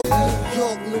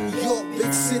New York,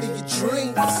 big city of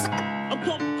dreams. I'm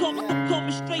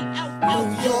coming straight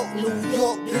out. New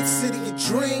York, big city of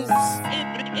dreams.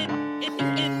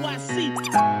 NYC.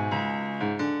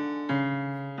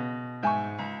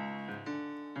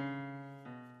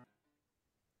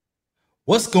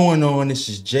 What's going on? This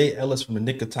is Jay Ellis from the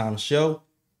Nick of Time Show.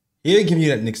 Here to give you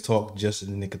that Knicks talk just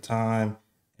in the nick of time.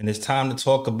 And it's time to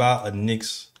talk about a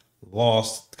Knicks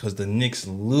loss because the Knicks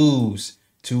lose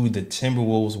to the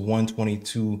Timberwolves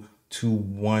 122 to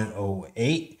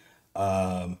 108.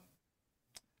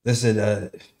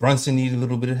 Listen, Brunson needed a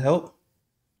little bit of help.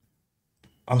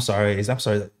 I'm sorry.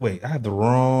 Wait, I have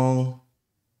I'm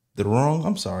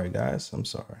sorry, guys. I'm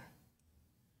sorry.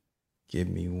 Give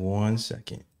me 1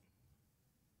 second.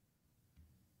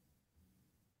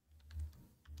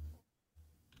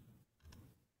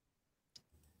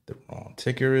 The wrong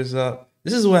ticker is up.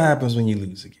 This is what happens when you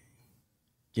lose a game.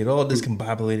 Get all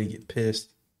discombobulated, get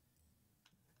pissed.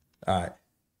 All right.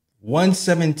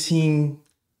 117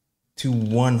 to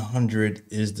 100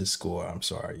 is the score. I'm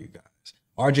sorry, you guys.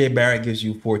 RJ Barrett gives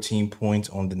you 14 points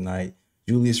on the night.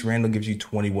 Julius Randle gives you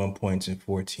 21 points and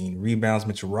 14 rebounds.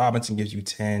 Mitchell Robinson gives you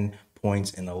 10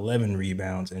 points and 11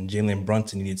 rebounds. And Jalen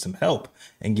Brunson needed some help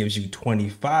and gives you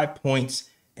 25 points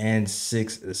and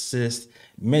 6 assists.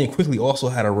 Manny quickly also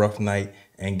had a rough night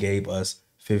and gave us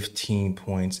 15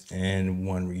 points and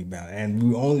 1 rebound. And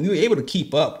we were able to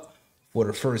keep up for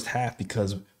the first half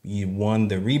because we won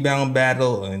the rebound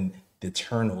battle and the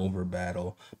turnover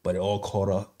battle, but it all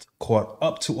caught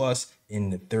up to us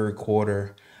in the third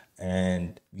quarter,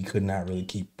 and we could not really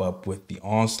keep up with the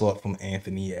onslaught from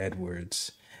Anthony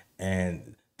Edwards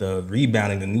and the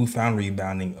newfound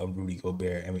rebounding of Rudy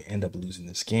Gobert, and we end up losing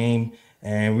this game.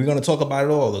 And we're going to talk about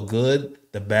it all, the good,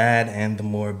 the bad, and the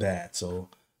more bad. So,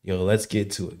 let's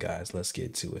get to it, guys. Let's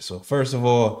get to it. So, first of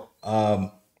all,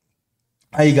 how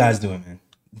you guys doing, man?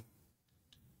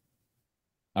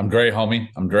 I'm great, homie.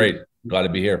 I'm great. Glad to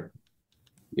be here.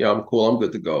 Yeah, I'm cool. I'm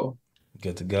good to go.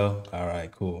 Good to go? All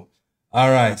right, cool.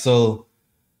 All right, so,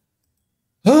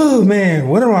 oh, man,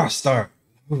 where do I start?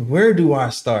 Where do I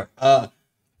start?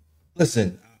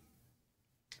 Listen,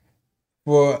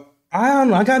 I don't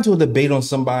know. I got into a debate on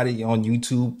somebody on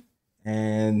YouTube,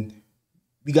 and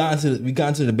we got into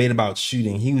the debate about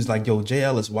shooting. He was like, "Yo, Jay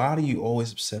Ellis, why do you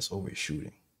always obsess over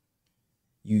shooting?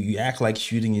 You act like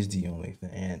shooting is the only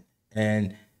thing."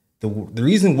 And the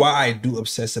reason why I do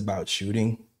obsess about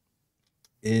shooting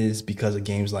is because of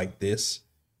games like this,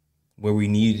 where we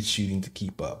needed shooting to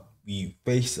keep up. We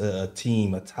faced a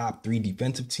top 3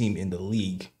 defensive team in the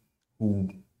league, who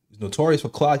is notorious for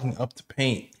clogging up the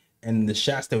paint. And the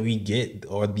shots that we get,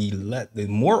 or the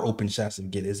more open shots that we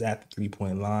get, is at the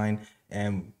 3-point line.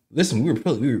 And listen, we were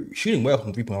shooting well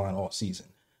from the 3-point line all season.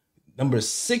 Number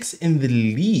 6 in the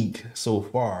league so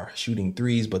far, shooting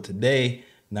threes, but today,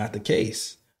 not the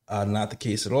case. Not the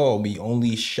case at all. We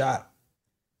only shot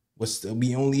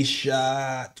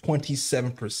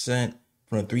 27%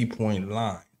 from the 3-point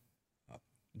line.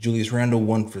 Julius Randle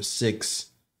 1 for 6.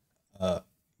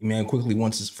 Man quickly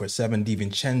 1 for 7.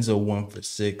 DiVincenzo 1 for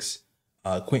 6.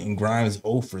 Quentin Grimes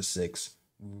 0 for 6.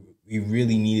 We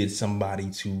really needed somebody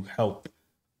to help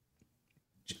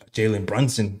Jalen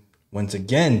Brunson once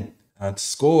again to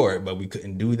score, but we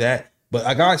couldn't do that. But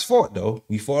our guys fought, though.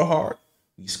 We fought hard.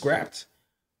 We scrapped.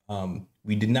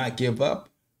 We did not give up.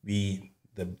 The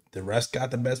rest got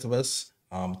the best of us.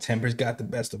 Tempers got the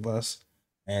best of us,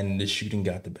 and the shooting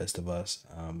got the best of us.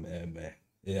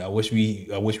 Yeah, I wish we'd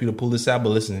have pulled this out, but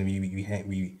listen,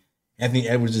 we Anthony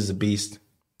Edwards is a beast.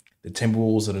 The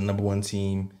Timberwolves are the number 1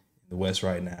 team in the West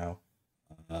right now.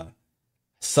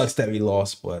 Sucks that we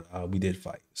lost, but we did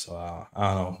fight. So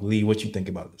I don't know, Lee, what you think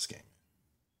about this game?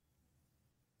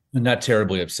 I'm not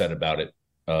terribly upset about it.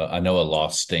 I know a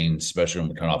loss stings, especially when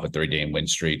we're coming off a 3-game win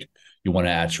streak. You want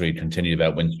to actually continue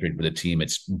that win streak with a team.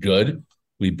 It's good.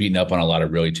 We've beaten up on a lot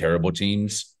of really terrible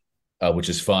teams, which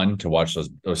is fun to watch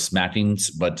those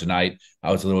smackings. But tonight,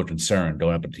 I was a little concerned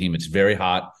going up a team. It's very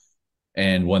hot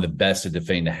and one of the best at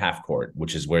defending the half court,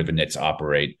 which is where the Knicks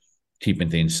operate, keeping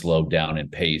things slowed down in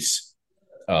pace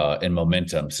and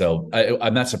momentum. So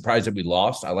I'm not surprised that we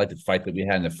lost. I like the fight that we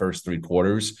had in the first 3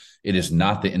 quarters. It is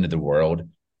not the end of the world.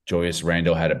 Julius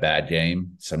Randle had a bad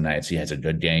game. Some nights he has a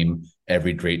good game.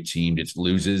 Every great team just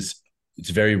loses. It's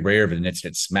very rare for the Knicks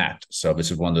get smacked. So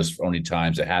this is one of those only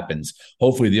times it happens.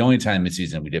 Hopefully the only time this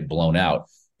season we get blown out.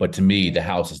 But to me, the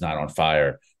house is not on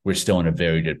fire. We're still in a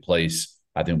very good place.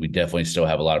 I think we definitely still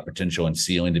have a lot of potential and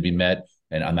ceiling to be met,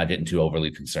 and I'm not getting too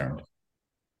overly concerned.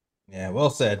 Yeah, well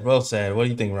said. Well said. What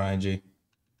do you think, Ryan G?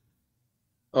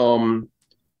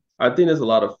 I think there's a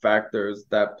lot of factors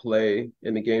that play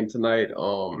in the game tonight.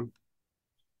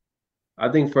 I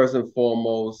think first and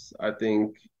foremost, I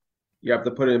think you have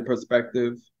to put it in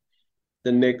perspective.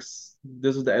 The Knicks,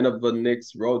 this was the end of the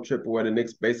Knicks road trip where the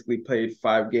Knicks basically played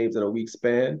 5 games in a week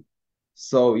span.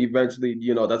 So eventually,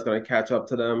 that's going to catch up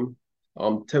to them.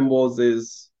 Timberwolves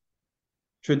is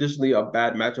traditionally a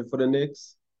bad matchup for the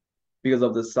Knicks because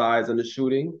of the size and the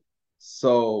shooting.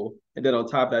 So, and then on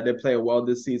top of that, they're playing well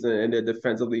this season and they're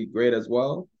defensively great as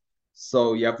well.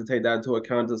 So you have to take that into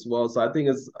account as well. So I think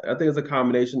it's a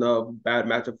combination of bad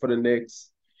matchup for the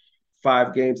Knicks,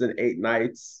 5 games in 8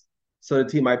 nights. So the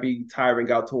team might be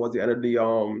tiring out towards the end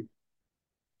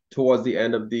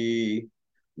of the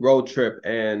road trip.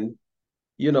 And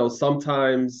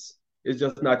sometimes it's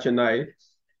just not your night.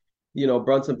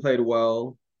 Brunson played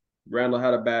well. Randall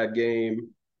had a bad game.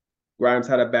 Grimes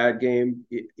had a bad game.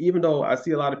 Even though I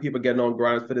see a lot of people getting on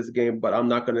Grimes for this game, but I'm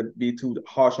not going to be too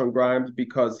harsh on Grimes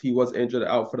because he was injured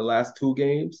out for the last 2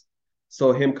 games.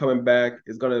 So him coming back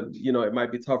is going to, it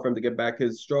might be tough for him to get back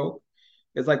his stroke.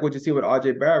 It's like what you see with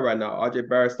RJ Barrett right now. RJ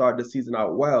Barrett started the season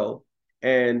out well,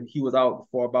 and he was out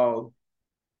for about,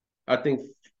 I think,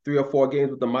 3 or 4 games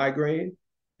with the migraine,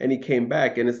 and he came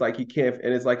back, and it's like he can't,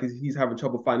 and it's like he's having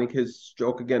trouble finding his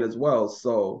stroke again as well.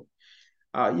 So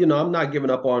I'm not giving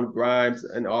up on Grimes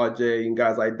and RJ and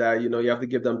guys like that. You have to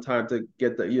give them time to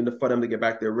get for them to get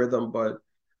back their rhythm. But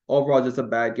overall, just a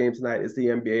bad game tonight. It's the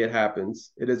NBA. It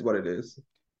happens. It is what it is.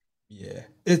 Yeah,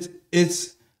 it's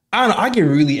I don't know. I get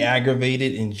really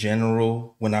aggravated in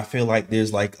general when I feel like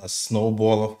there's like a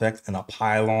snowball effect and a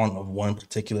pylon of one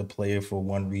particular player for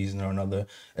one reason or another,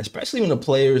 especially when the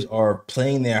players are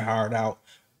playing their heart out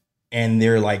and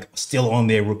they're like still on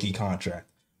their rookie contract.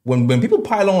 When people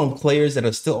pile on players that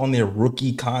are still on their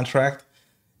rookie contract,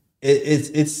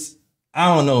 it's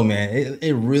I don't know, man.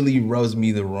 It really rubs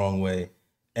me the wrong way,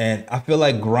 and I feel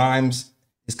like Grimes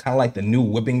is kind of like the new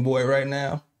whipping boy right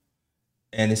now,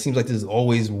 and it seems like there's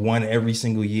always one every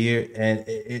single year, and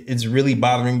it's really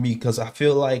bothering me because I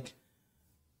feel like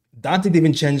Dante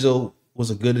DiVincenzo was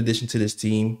a good addition to this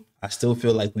team. I still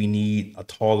feel like we need a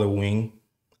taller wing,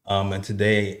 and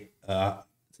today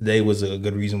was a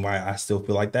good reason why I still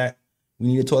feel like that. We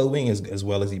need a taller wing as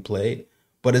well as he played,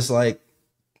 but it's like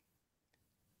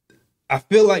I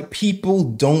feel like people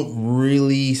don't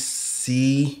really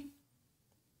see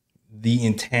the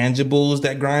intangibles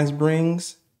that Grimes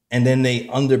brings, and then they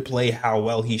underplay how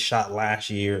well he shot last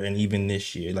year and even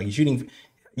this year. Like he's shooting,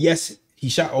 yes, he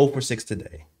shot 0 for 6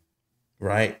 today,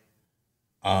 right?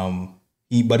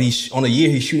 He's on a year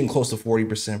he's shooting close to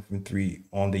 40% from three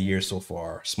on the year so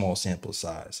far, small sample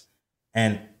size.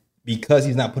 And because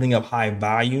he's not putting up high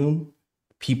volume,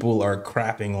 people are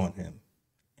crapping on him.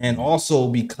 And also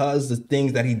because the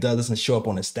things that he does doesn't show up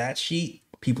on the stat sheet,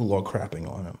 people are crapping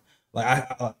on him.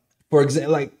 For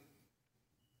example, like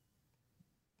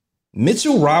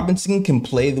Mitchell Robinson can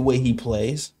play the way he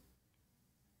plays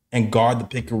and guard the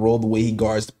pick and roll the way he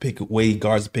guards the pick and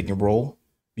roll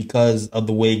because of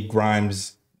the way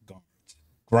Grimes guards.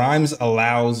 Grimes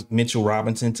allows Mitchell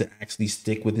Robinson to actually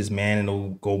stick with his man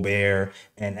and Gobert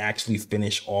and actually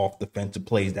finish off defensive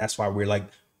plays. That's why we're like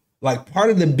part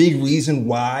of the big reason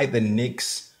why the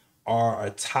Knicks are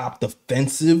a top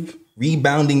defensive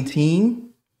rebounding team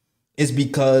is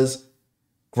because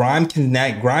Grimes can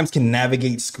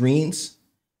navigate screens,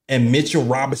 and Mitchell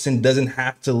Robinson doesn't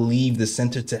have to leave the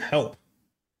center to help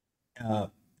on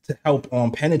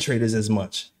penetrators as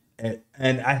much.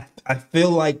 And I feel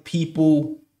like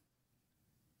people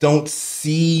don't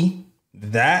see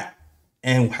that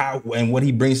and what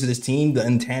he brings to this team, the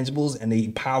intangibles, and they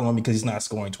pile on because he's not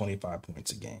scoring 25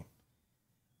 points a game.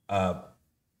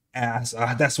 That's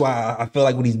why I feel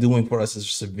like what he's doing for us is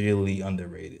severely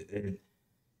underrated.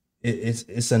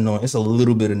 It's annoying. It's a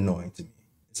little bit annoying to me.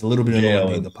 It's a little bit annoying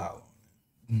being the pile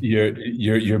on.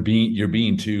 You're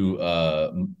being too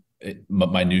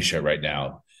minutia right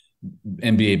now.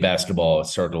 NBA basketball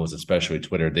circles, especially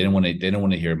Twitter, they don't want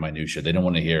to hear minutia. They don't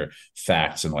want to hear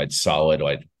facts and like solid,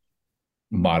 like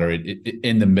moderate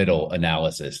in the middle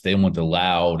analysis. They want the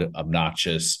loud,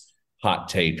 obnoxious hot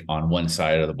take on one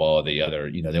side of the ball or the other.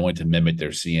 They want to mimic their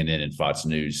CNN and Fox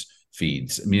News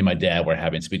feeds. Me and my dad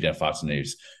were speaking of Fox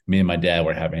News, me and my dad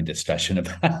were having a discussion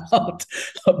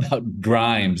about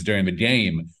Grimes during the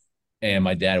game. And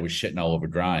my dad was shitting all over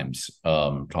Grimes,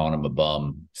 calling him a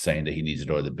bum, saying that he needs to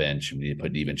go to the bench and we need to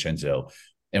put DiVincenzo.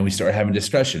 And we started having a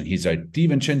discussion. He's like,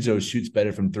 DiVincenzo shoots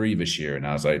better from three this year. And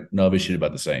I was like, no, they shoot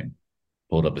about the same.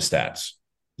 Pulled up the stats.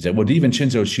 He said, well,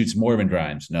 DiVincenzo shoots more than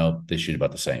Grimes. No, they shoot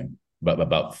about the same,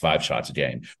 about 5 shots a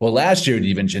game. Well, last year,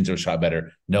 DiVincenzo shot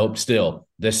better. Nope, still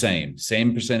the same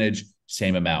percentage,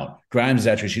 same amount. Grimes is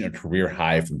actually shooting a career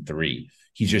high from three.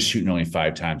 He's just shooting only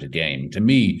 5 times a game. To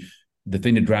me, The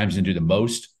thing that Grimes can do the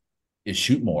most is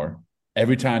shoot more.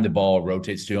 Every time the ball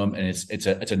rotates to him, and it's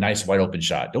a nice wide open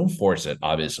shot. Don't force it.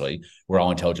 Obviously, we're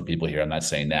all intelligent people here. I'm not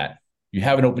saying that. You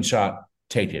have an open shot,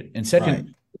 take it. And second, Right.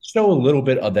 show a little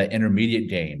bit of that intermediate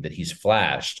game that he's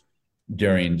flashed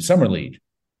during summer league.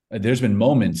 There's been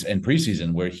moments in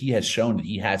preseason where he has shown that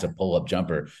he has a pull-up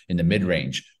jumper in the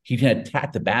mid-range. He can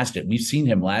attack the basket. We've seen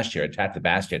him last year attack the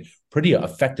basket pretty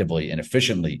effectively and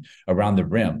efficiently around the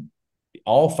rim.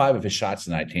 All 5 of his shots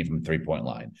tonight came from the three-point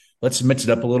line. Let's mix it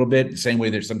up a little bit. The same way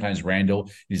there's sometimes Randall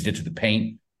needs to get to the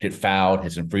paint, get fouled,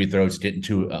 hit some free throws, get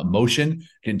into motion,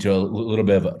 get into a little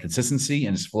bit of a consistency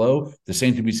in his flow. The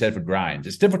same can be said for Grimes.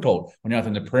 It's difficult when you're out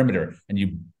on the perimeter and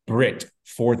you bricked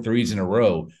 4 threes in a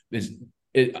row.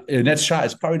 And that shot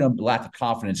is probably going to lack the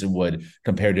confidence it would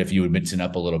compared to if you would mix it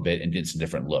up a little bit and did some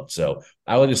different looks. So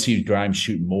I would just see Grimes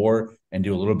shoot more and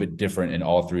do a little bit different in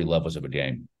all 3 levels of a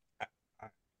game.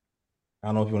 I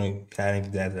don't know if you want to add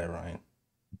anything to that, Ryan.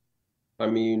 I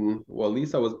mean, well,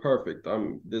 Lisa was perfect.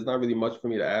 There's not really much for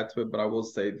me to add to it, but I will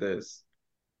say this.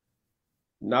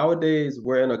 Nowadays,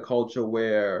 we're in a culture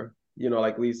where,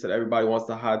 like Lisa said, everybody wants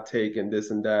the hot take and this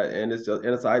and that. And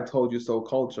it's I told you so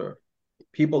culture.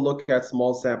 People look at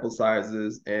small sample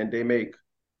sizes and they make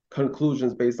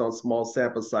conclusions based on small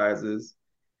sample sizes.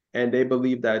 And they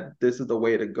believe that this is the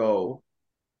way to go.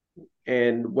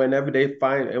 And whenever they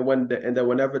find, then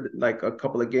whenever like a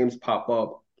couple of games pop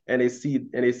up and they see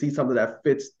something that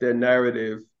fits their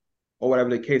narrative or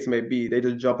whatever the case may be, they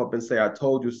just jump up and say, "I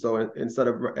told you so," instead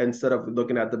of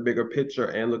looking at the bigger picture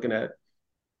and looking at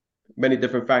many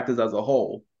different factors as a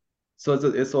whole. So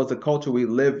it's a culture we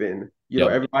live in. You know,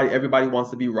 everybody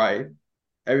wants to be right.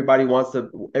 Everybody wants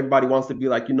to be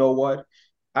like, you know what?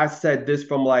 I said this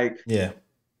from like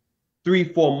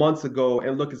 3-4 months ago,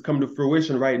 and look, it's coming to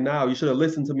fruition right now. You should have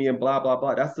listened to me and blah blah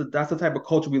blah. That's the type of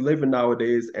culture we live in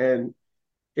nowadays, and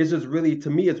it's just really, to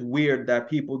me, it's weird that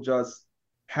people just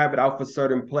have it out for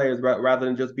certain players rather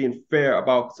than just being fair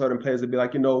about certain players and be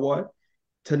like, you know what?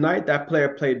 Tonight that player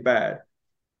played bad,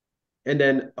 and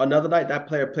then another night that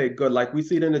player played good. Like we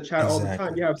see it in the chat all the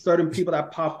time. You have certain people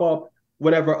that pop up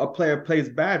whenever a player plays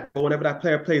bad, but whenever that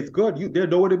player plays good, they're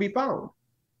nowhere to be found.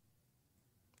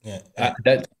 Yeah,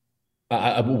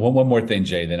 one more thing,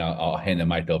 Jay, then I'll hand the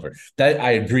mic over. That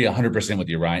I agree 100% with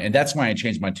you, Ryan, and that's why I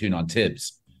changed my tune on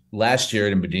Tibbs. Last year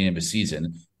at the beginning of the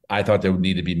season, I thought there would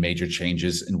need to be major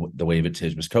changes in the way that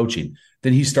Tibbs was coaching.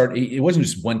 Then it wasn't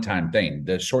just one-time thing.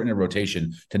 The shortening of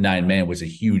rotation to 9-man was a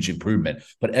huge improvement.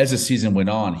 But as the season went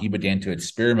on, he began to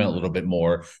experiment a little bit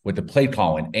more with the play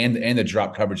calling and the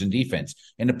drop coverage and defense.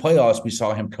 In the playoffs, we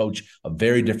saw him coach a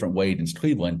very different way against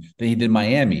Cleveland than he did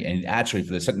Miami. And actually,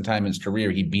 for the second time in his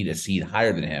career, he beat a seed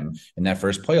higher than him in that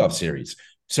first playoff series.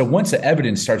 So once the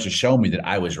evidence starts to show me that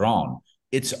I was wrong,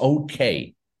 it's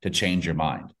okay to change your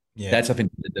mind. Yeah. That's, I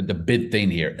think, the big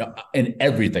thing here in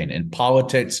everything, in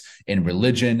politics, in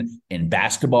religion, in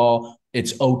basketball.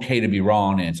 It's okay to be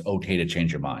wrong and it's okay to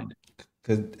change your mind.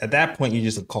 Because at that point, you're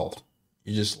just a cult.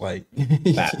 You're just like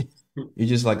you're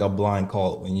just like a blind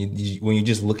cult when you're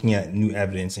just looking at new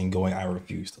evidence and going, I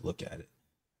refuse to look at it.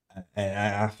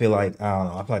 And I feel like, I don't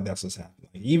know, I feel like that's what's happening.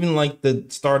 Like, even like the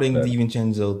starting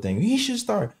DiVincenzo thing, he should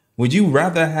start. Would you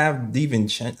rather have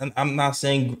DiVincenzo? I'm not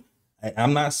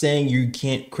saying you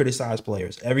can't criticize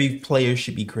players. Every player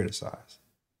should be criticized.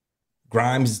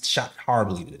 Grimes shot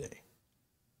horribly today.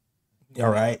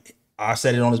 All right. I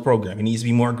said it on this program. He needs to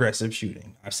be more aggressive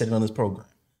shooting. I've said it on this program.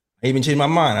 I even changed my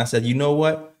mind. I said, you know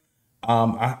what?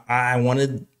 I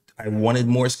wanted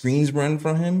more screens run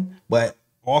from him, but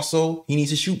also he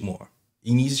needs to shoot more.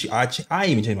 He needs to shoot. I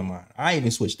even changed my mind. I even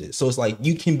switched it. So it's like,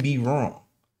 you can be wrong.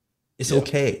 It's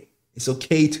okay. It's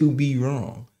okay to be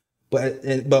wrong. But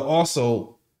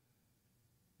also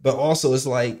it's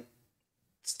like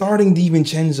starting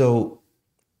DiVincenzo.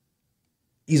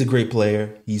 He's a great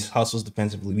player. He hustles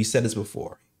defensively. We said this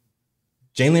before.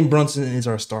 Jalen Brunson is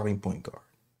our starting point guard.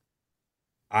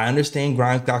 I understand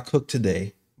Grimes got cooked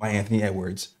today by Anthony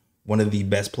Edwards, one of the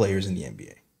best players in the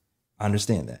NBA. I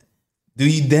understand that. Do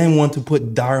you then want to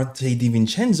put Dante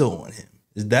DiVincenzo on him?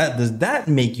 Does that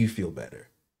make you feel better?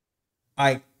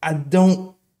 I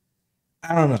don't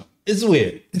know. It's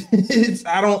weird.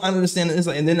 I don't understand it. It's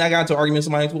like, and then I got into arguments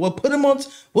with somebody. Well, put him on.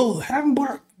 Well, have him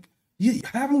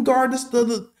guard this.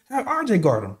 Have RJ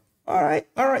guard him. All right.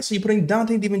 So you're putting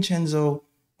Dante DiVincenzo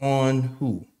on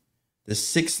who? The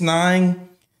 6'9"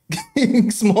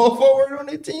 small forward on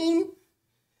the team.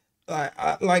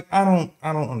 I don't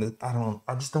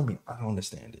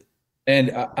understand it.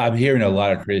 And I'm hearing a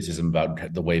lot of criticism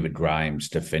about the way that Grimes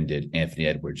defended Anthony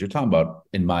Edwards. You're talking about,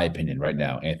 in my opinion, right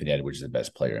now, Anthony Edwards is the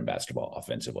best player in basketball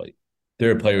offensively. There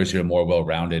are players who are more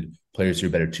well-rounded, players who are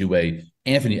better two-way.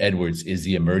 Anthony Edwards is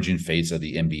the emerging face of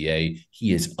the NBA.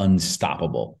 He is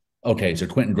unstoppable. Okay, so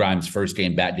Quentin Grimes' first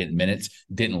game back didn't minutes,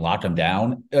 didn't lock him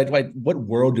down. Like, what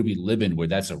world do we live in where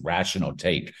that's a rational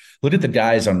take? Look at the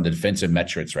guys on the defensive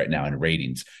metrics right now in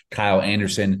ratings. Kyle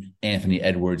Anderson, Anthony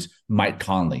Edwards, Mike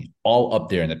Conley, all up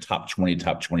there in the top 20,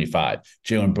 top 25.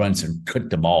 Jalen Brunson cooked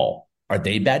them all. Are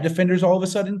they bad defenders all of a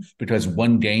sudden because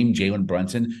one game Jalen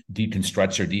Brunson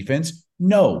deconstructs their defense?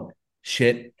 No.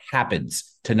 Shit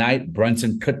happens. Tonight,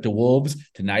 Brunson cooked the Wolves.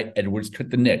 Tonight, Edwards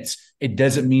cooked the Knicks. It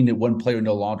doesn't mean that one player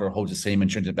no longer holds the same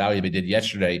intrinsic value they did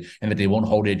yesterday and that they won't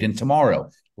hold it again tomorrow.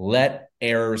 Let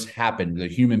errors happen. They're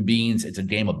human beings. It's a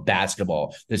game of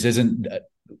basketball. This isn't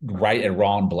right and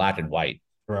wrong, black and white.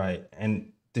 Right.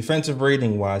 And defensive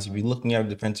rating wise, if you're looking at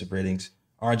defensive ratings,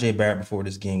 RJ Barrett before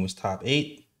this game was top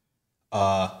 8.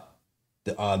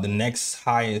 The next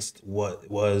highest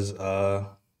was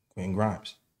Quentin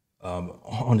Grimes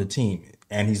on the team,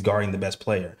 and he's guarding the best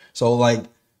player. So like,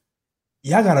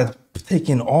 y'all gotta take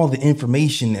in all the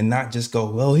information and not just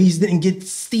go, well, he didn't get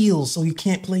steals, so he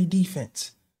can't play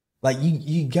defense. Like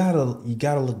you gotta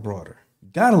look broader. You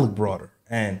gotta look broader.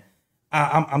 And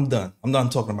I'm done. I'm done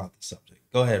talking about this subject.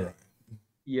 Go ahead, Ryan.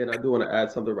 Yeah, and I do want to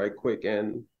add something right quick.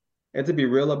 And to be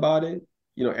real about it,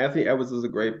 Anthony Edwards is a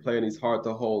great player and he's hard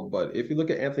to hold. But if you look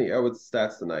at Anthony Edwards'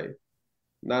 stats tonight,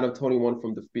 9 of 21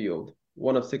 from the field,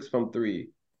 1 of 6 from 3,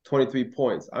 23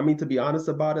 points. I mean, to be honest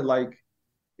about it, like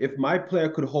if my player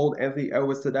could hold Anthony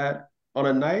Edwards to that on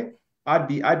a night, I'd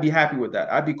be happy with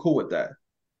that. I'd be cool with that,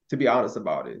 to be honest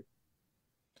about it.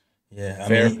 Yeah,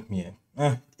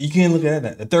 you can't look at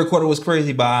that. The third quarter was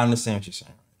crazy, but I understand what you're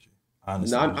saying. I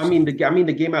mean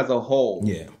the game as a whole.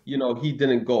 Yeah. He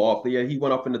didn't go off. Yeah, he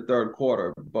went off in the third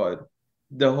quarter, but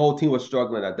the whole team was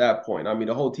struggling at that point. I mean,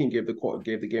 the whole team gave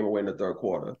the game away in the third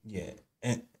quarter. Yeah,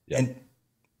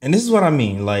 and this is what I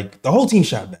mean. Like the whole team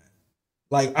shot bad.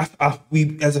 Like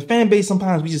we as a fan base,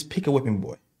 sometimes we just pick a whipping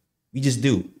boy. We just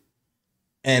do.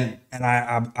 And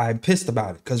I'm pissed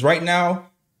about it because right now,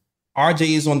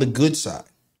 RJ is on the good side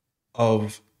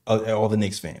of all the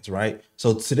Knicks fans, right?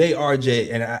 So today,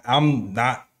 RJ, and I'm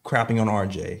not crapping on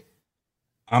RJ.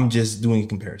 I'm just doing a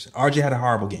comparison. RJ had a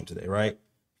horrible game today, right?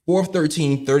 4 of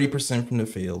 13, 30% from the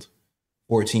field,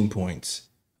 14 points,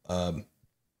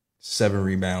 7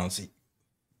 rebounds.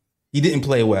 He didn't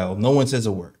play well. No one says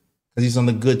a word because he's on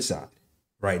the good side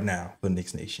right now for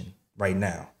Knicks Nation. Right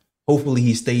now. Hopefully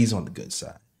he stays on the good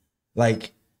side.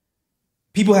 Like,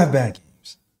 people have bad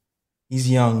games. He's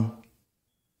young.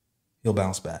 He'll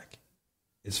bounce back.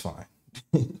 It's fine.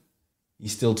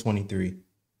 He's still 23.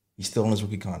 He's still on his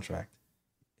rookie contract.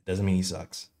 It doesn't mean he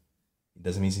sucks. It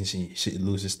doesn't mean he should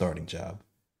lose his starting job.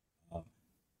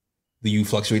 Do you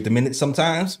fluctuate the minutes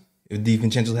sometimes? If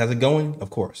DiVincenzo has it going, of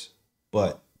course.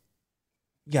 But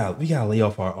we gotta lay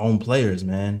off our own players,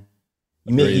 man.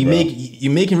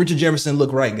 You're making Richard Jefferson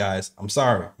look right, guys. I'm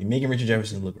sorry. You're making Richard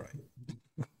Jefferson look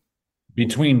right.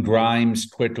 Between Grimes,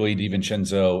 Quickly,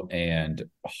 DiVincenzo, and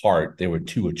Hart, they were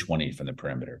 2 of 20 from the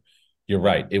perimeter. You're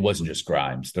right. It wasn't just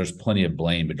Grimes. There's plenty of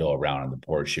blame to go around on the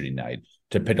poor shooting night.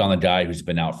 To pick on the guy who's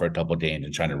been out for a couple of games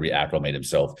and trying to reacclimate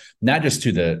himself, not just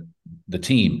to the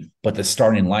team, but the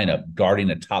starting lineup, guarding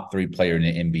a top 3 player in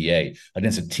the NBA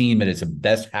against a team that is the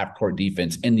best half-court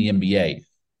defense in the NBA.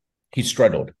 He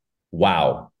struggled.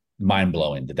 Wow.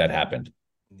 Mind-blowing that happened.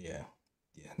 Yeah,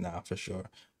 nah, for sure.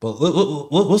 But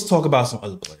let's talk about some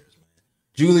other players, man.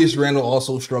 Julius Randle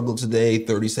also struggled today,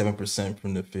 37%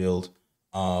 from the field.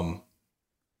 I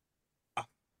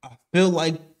feel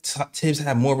like Tibbs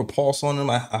had more of a pulse on him.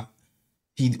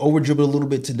 He over-dribbled a little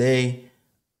bit today,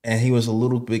 and he was a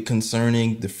little bit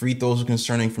concerning. The free throws were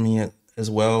concerning for me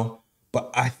as well. But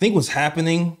I think what's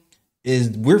happening is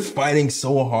we're fighting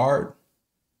so hard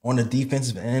on the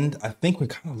defensive end. I think we're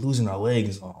kind of losing our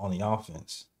legs on the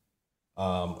offense.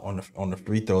 On the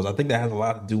free throws. I think that has a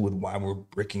lot to do with why we're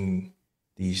bricking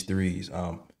these threes.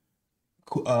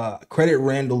 Credit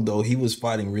Randall, though. He was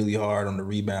fighting really hard on the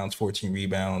rebounds, 14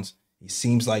 rebounds. He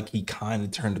seems like he kind of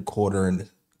turned the corner in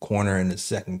the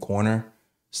second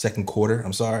quarter,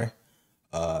 I'm sorry.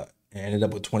 And ended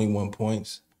up with 21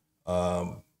 points.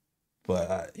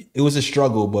 But it was a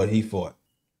struggle, but he fought.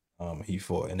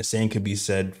 And the same could be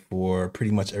said for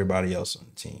pretty much everybody else on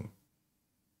the team.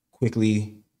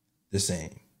 Quickly, the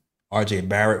same. RJ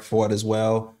Barrett fought as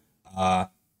well. I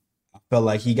felt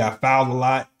like he got fouled a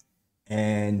lot,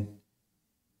 and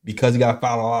because he got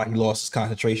fouled a lot, he lost his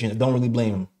concentration. I don't really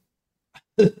blame him.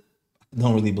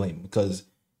 Because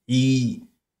he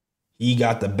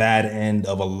got the bad end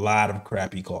of a lot of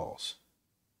crappy calls.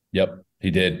 Yep, he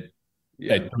did.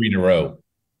 Yeah. 3 in a row.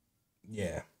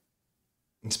 Yeah.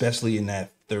 especially in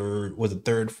that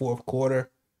fourth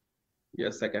quarter. Yeah,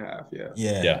 second half. Yeah.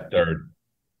 Yeah, Yeah, third.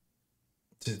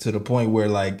 to the point where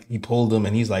like he pulled him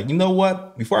and he's like, you know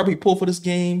what? Before I be pulled for this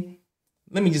game,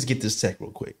 let me just get this tech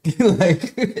real quick.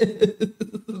 Like,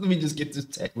 let me just get this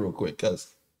tech real quick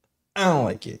because I don't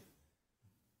like it.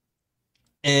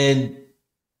 And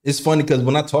it's funny because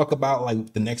when I talk about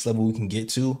like the next level we can get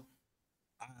to,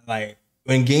 like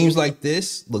in games like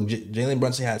this, look, Jalen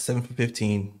Brunson had 7 for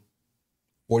 15,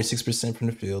 46% from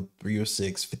the field, 3 or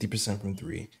 6, 50% from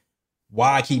three.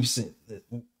 Why I keep saying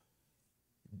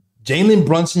Jalen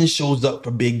Brunson shows up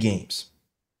for big games.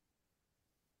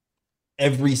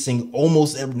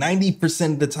 Almost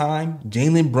 90% of the time,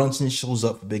 Jalen Brunson shows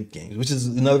up for big games, which is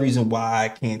another reason why I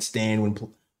can't stand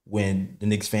when the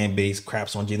Knicks fan base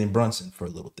craps on Jalen Brunson for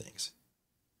little things.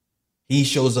 He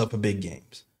shows up for big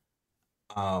games.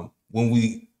 When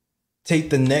we take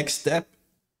the next step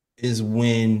is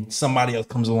when somebody else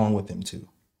comes along with him too.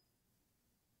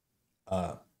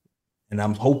 And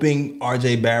I'm hoping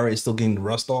RJ Barrett is still getting the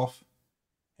rust off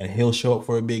and he'll show up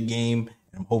for a big game.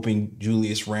 I'm hoping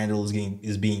Julius Randle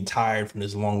is being tired from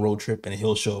this long road trip and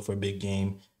he'll show up for a big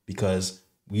game because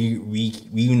we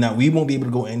won't be able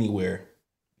to go anywhere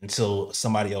until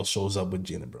somebody else shows up with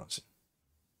Jalen Brunson.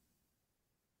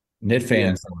 Knit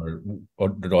fans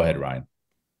go ahead, Ryan.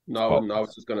 No, I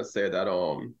was just gonna say that.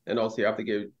 And also you have to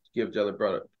give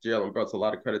Jalen Brunson a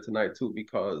lot of credit tonight too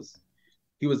because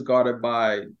he was guarded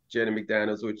by Jaden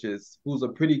McDaniels, who's a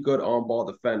pretty good on-ball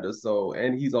defender. So,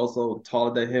 and he's also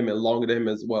taller than him and longer than him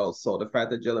as well. So the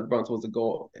fact that Jalen Brunson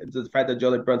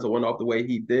went off the way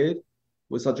he did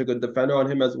with such a good defender on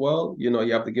him as well, you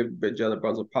have to give Jalen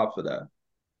Brunson props for that.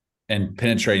 And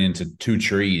penetrating into two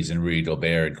trees and Rudy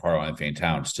Gobert and Karl-Anthony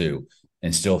Towns too,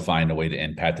 and still find a way to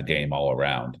impact the game all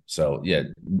around. So yeah,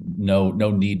 no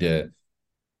need to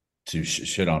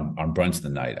shit on Brunson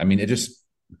tonight. I mean, it just,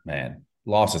 man,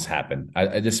 losses happen.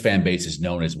 This fan base is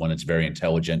known as one that's very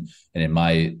intelligent, and in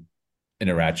my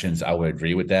interactions, I would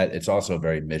agree with that. It's also a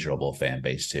very miserable fan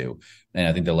base too, and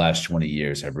I think the last 20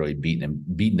 years have really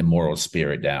beaten the moral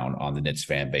spirit down on the Knicks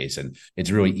fan base, and it's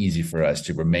really easy for us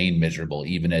to remain miserable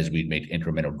even as we make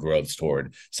incremental growths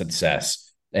toward success.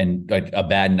 And like a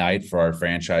bad night for our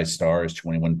franchise stars,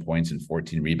 21 points and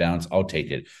 14 rebounds, I'll take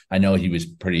it. I know he was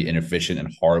pretty inefficient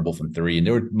and horrible from three, and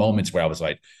there were moments where I was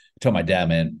like, tell my dad,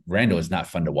 man, Randall is not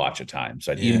fun to watch at times.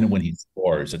 Like, even when he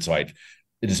scores, it's like,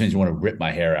 it just makes me want to rip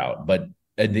my hair out. But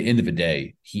at the end of the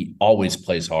day, he always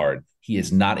plays hard. He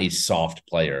is not a soft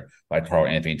player like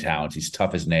Karl-Anthony Towns. He's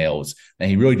tough as nails, and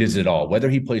he really does it all. Whether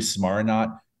he plays smart or not,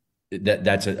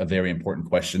 that's a very important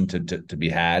question to be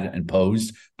had and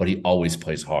posed, but he always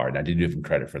plays hard. I do give him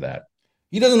credit for that.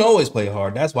 He doesn't always play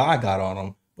hard. That's why I got on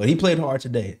him, but he played hard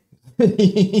today.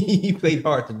 He played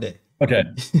hard today. Okay.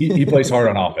 He plays hard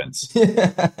on offense.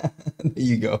 There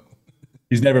you go.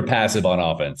 He's never passive on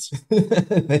offense.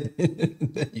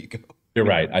 There you go. You're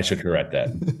right. I should correct that.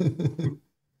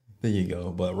 There you go.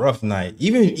 But rough night.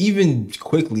 Even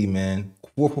quickly, man.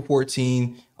 4 for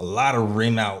 14. A lot of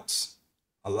rim outs.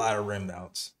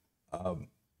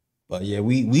 But yeah,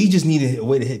 we just needed a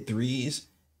way to hit threes.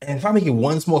 And if I'm making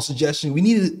one small suggestion, we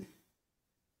needed.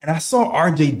 And I saw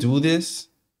RJ do this,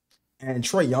 and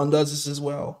Trae Young does this as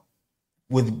well.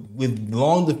 With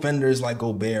long defenders like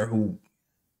Gobert who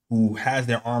has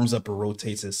their arms up and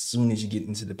rotates as soon as you get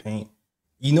into the paint.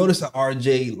 You notice that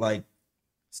RJ like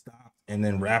stopped and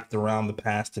then wrapped around the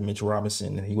pass to Mitchell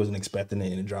Robinson, and he wasn't expecting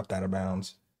it, and it dropped out of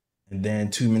bounds. And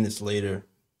then 2 minutes later,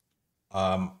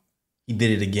 he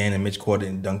did it again, and Mitch caught it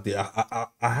and dunked it.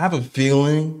 I have a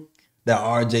feeling that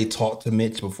RJ talked to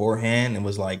Mitch beforehand and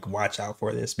was like, watch out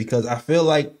for this, because I feel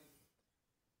like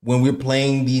when we're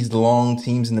playing these long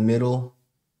teams in the middle,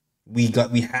 we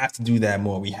have to do that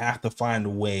more. We have to find a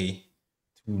way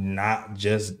to not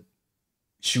just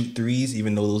shoot threes,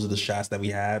 even though those are the shots that we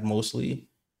had mostly,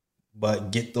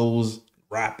 but get those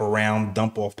wrap around,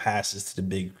 dump off passes to the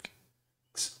big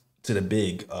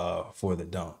for the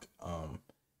dunk.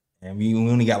 And we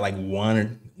only got like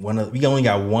we only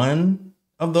got one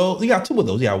of those. We got two of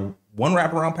those. We got one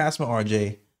wraparound pass from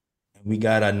RJ. We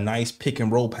got a nice pick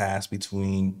and roll pass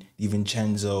between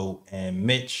DiVincenzo and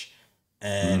Mitch,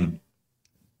 and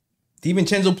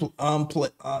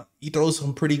DiVincenzo he throws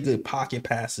some pretty good pocket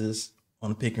passes on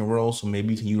the pick and roll, so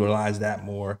maybe you can utilize that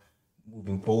more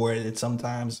moving forward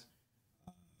sometimes.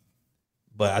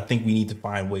 But I think we need to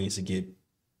find ways to get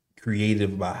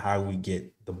creative about how we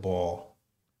get the ball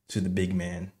to the big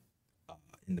man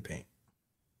in the paint.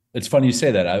 It's funny you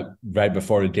say that. Right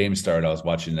before the game started, I was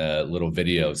watching a little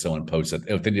video someone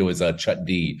posted. I think it was Chut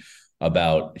D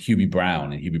about Hubie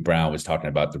Brown, and Hubie Brown was talking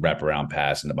about the wraparound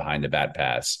pass and the behind the bat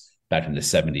pass back in the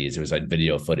 70s. It was like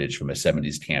video footage from a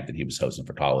 70s camp that he was hosting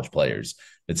for college players.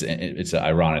 It's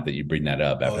ironic that you bring that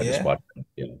up after I just watched it.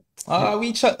 Yeah. All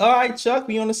right, Chuck,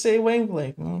 we on the same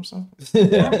wavelength. You know what I'm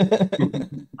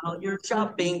saying? While you're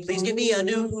shopping, please give me a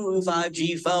new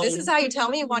 5G phone. This is how you tell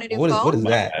me you want a new What phone? is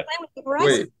that? Play with the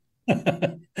Brunson. Wait.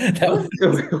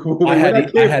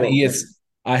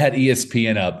 I had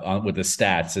ESPN up on, with the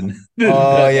stats, and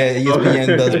Oh yeah,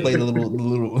 ESPN does play the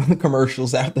little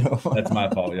commercials after. that's my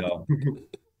fault, y'all.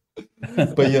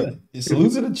 But yeah,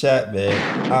 salute to the chat,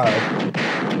 man. All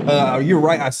right. You're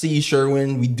right. I see you,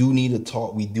 Sherwin. We do need a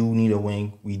talk. We do need a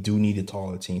wing. We do need a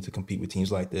taller team to compete with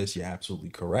teams like this. You're absolutely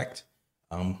correct.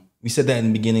 We said that in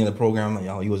the beginning of the program. Like,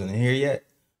 y'all, he wasn't here yet,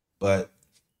 but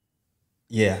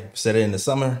yeah, said it in the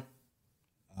summer.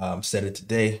 Said it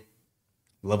today.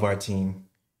 Love our team.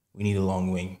 We need a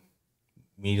long wing.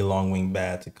 We need a long wing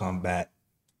bad to combat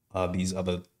these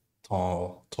other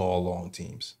tall, long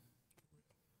teams.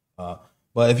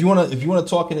 But if you wanna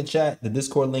talk in the chat, the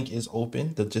Discord link is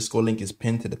open. The Discord link is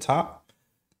pinned to the top.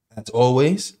 That's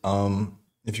always.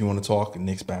 If you want to talk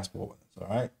Knicks basketball with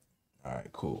us, all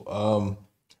right, cool.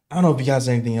 I don't know if you guys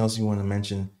have anything else you want to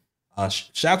mention.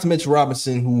 Shout out to Mitch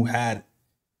Robinson, who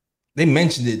they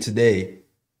mentioned it today,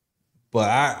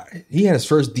 but he had his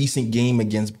first decent game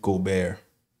against Gobert.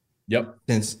 Yep.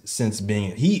 Since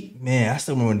being I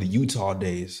still remember the Utah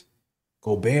days.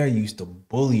 Gobert used to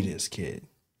bully this kid.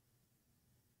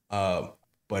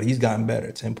 But he's gotten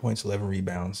better. 10 points, 11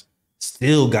 rebounds.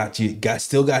 Still got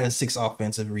his 6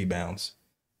 offensive rebounds.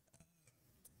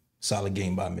 Solid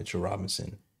game by Mitchell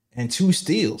Robinson. And 2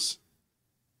 steals.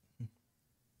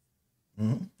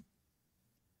 Mm-hmm.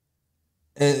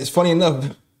 And it's funny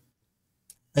enough.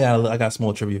 I got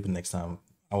small trivia for next time.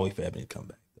 I'll wait for Ebony to come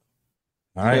back.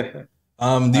 All right.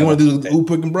 Do you want to do the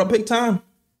quick and bruh pick time?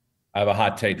 I have a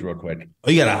hot take real quick. Oh,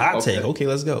 you got a hot take. Okay,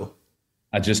 let's go.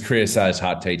 I just criticized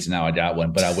hot takes. Now I got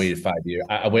one, but I waited 5 years.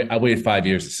 I waited 5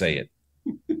 years to say it.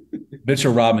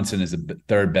 Mitchell Robinson is the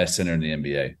third best center in the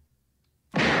NBA.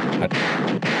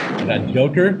 I got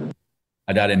Joker.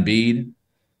 I got Embiid.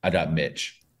 I got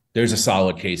Mitch. There's a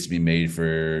solid case to be made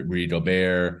for Rudy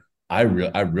Gobert. I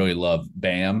really love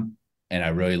Bam, and I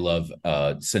really love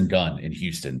Sengun in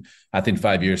Houston. I think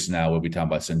 5 years from now, we'll be talking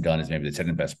about Sengun as maybe the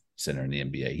second best center in the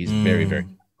NBA. He's very, very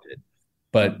good.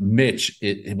 But Mitch,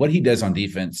 what he does on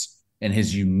defense and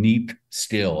his unique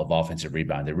skill of offensive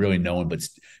rebound, they're really known. But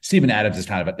Steven Adams is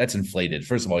that's inflated.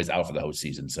 First of all, he's out for the whole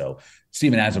season. So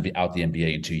Steven Adams will be out the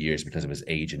NBA in 2 years because of his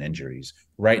age and injuries.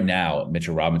 Right now,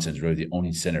 Mitchell Robinson is really the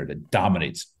only center that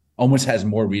dominates, almost has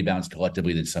more rebounds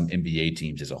collectively than some NBA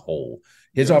teams as a whole.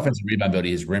 His offensive rebound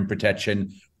ability, his rim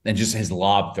protection, and just his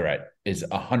lob threat is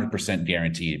 100%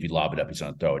 guaranteed. If you lob it up, he's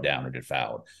going to throw it down or get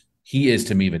fouled. He is,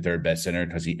 to me, the third best center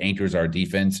because he anchors our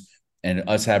defense. And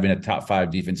us having a top 5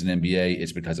 defense in the NBA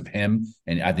is because of him.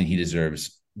 And I think he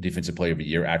deserves Defensive Player of the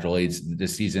Year accolades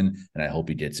this season. And I hope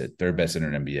he gets it. Third best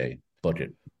center in NBA. Book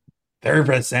it. Third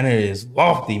best center is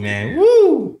lofty, man.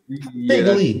 Woo! Big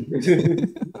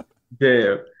lead.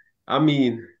 Yeah. I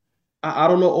mean, I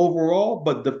don't know overall,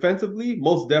 but defensively,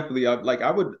 most definitely.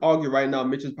 I would argue right now,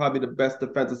 Mitch is probably the best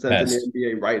defensive center in the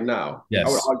NBA right now. Yes.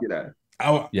 I would argue that.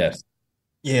 Yes.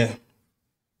 Yeah.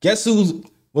 Guess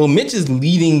Mitch is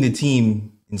leading the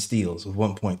team in steals with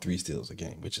 1.3 steals a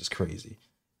game, which is crazy.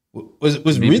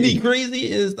 What's really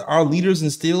crazy is our leaders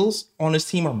in steals on this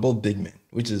team are both big men,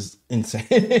 which is insane.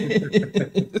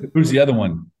 Who's the other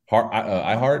one?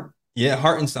 Hart? Yeah,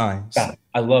 Hartenstein. God,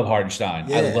 I love Hartenstein.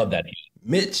 Yeah. I love that.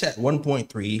 Mitch at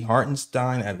 1.3,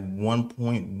 Hartenstein at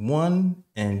 1.1,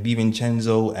 and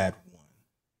DiVincenzo at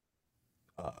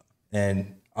 1.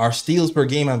 And our steals per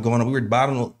game have gone up. We were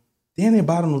bottom of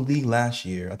the league last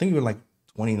year. I think we were like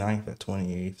 29th or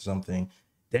 28th, something.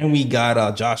 Then we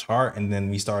got Josh Hart, and then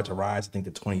we started to rise, I think,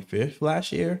 to 25th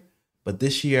last year. But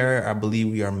this year, I believe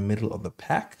we are middle of the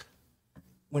pack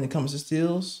when it comes to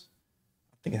steals.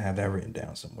 I think I have that written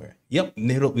down somewhere. Yep,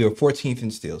 we were 14th in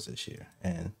steals this year.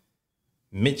 And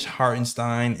Mitch,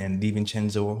 Hartenstein, and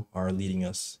DiVincenzo are leading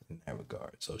us in that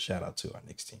regard. So shout out to our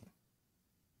Knicks team.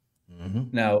 Mm-hmm.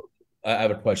 Now, I have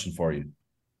a question for you.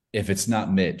 If it's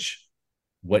not Mitch,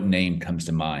 what name comes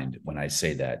to mind when I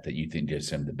say that you think gives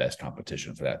him the best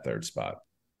competition for that third spot?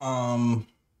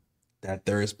 That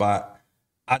third spot,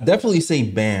 I definitely say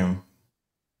Bam.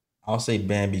 I'll say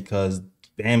Bam because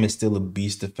Bam is still a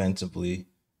beast defensively.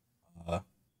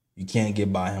 You can't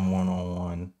get by him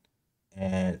one-on-one,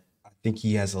 and I think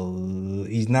he doesn't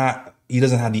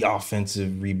have the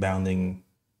offensive rebounding.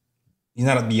 He's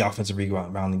not the offensive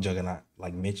rebounding juggernaut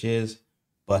like Mitch is,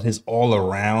 but his all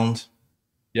around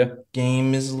Yeah,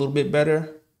 game is a little bit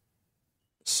better.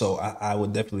 So I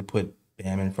would definitely put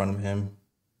Bam in front of him.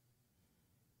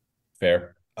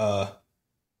 fair.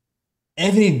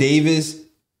 Anthony Davis,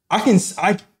 I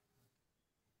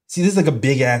see this is like a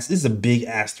big ass. This is a big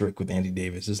asterisk with Anthony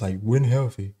Davis. It's like when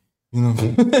healthy, you know.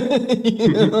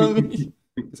 You know what I mean?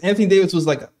 'Cause Anthony Davis was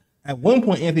like at one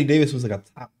point. Anthony Davis was like a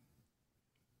top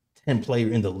 10 player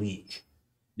in the league.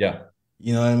 Yeah,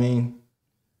 You know what I mean?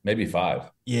 maybe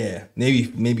 5. Yeah,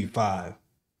 maybe 5.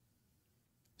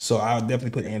 So I would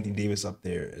definitely put Anthony Davis up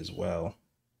there as well.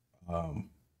 Um,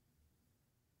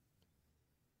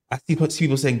 I see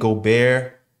people saying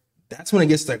Gobert. That's when it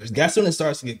gets started. That's when it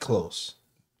starts to get close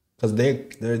because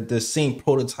they're the same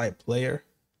prototype player.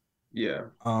 Yeah.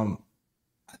 I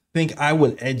think I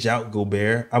would edge out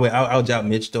Gobert. I'll edge out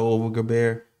Mitch though over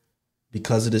Gobert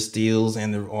because of the steals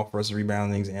and the offensive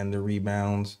reboundings and the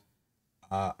rebounds.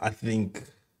 I think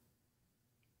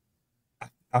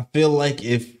I feel like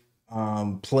if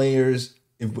our players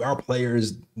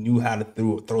knew how to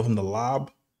throw him the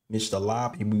lob, Mitch the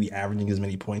lob, he would be averaging as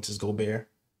many points as Gobert.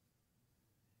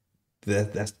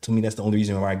 That's to me, that's the only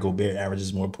reason why Gobert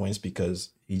averages more points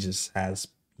because he's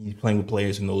playing with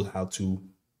players who knows how to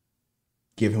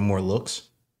give him more looks.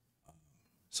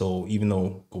 So even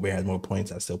though Gobert has more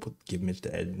points, I still give Mitch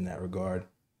the edge in that regard.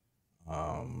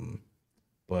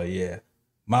 But yeah,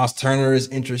 Miles Turner is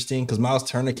interesting because Miles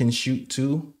Turner can shoot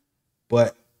too.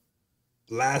 But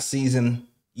last season,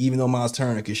 even though Miles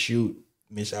Turner could shoot,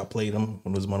 Mitch outplayed him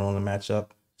when it was one on the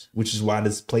matchup, which is why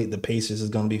the Pacers is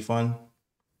going to be fun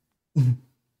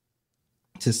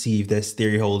to see if this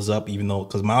theory holds up. Even though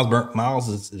because Miles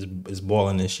is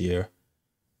balling this year.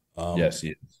 Yes,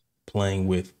 he is. Playing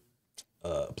with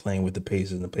the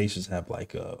Pacers, and the Pacers have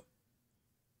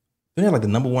they have like the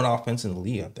number 1 offense in the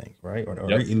league, I think, right? Or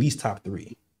Yep. at least top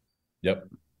 3. Yep.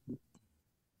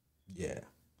 Yeah.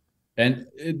 And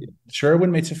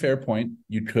Sherwin makes a fair point.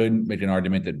 You could make an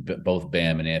argument that both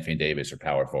Bam and Anthony Davis are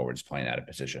power forwards playing out of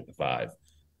position at the 5.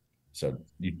 So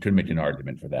you could make an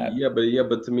argument for that.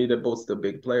 But to me, they're both still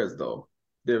big players, though.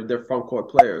 They're front court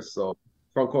players, so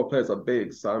front court players are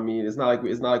big. So I mean, it's not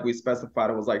like we specified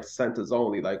it was like centers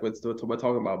only. Like we're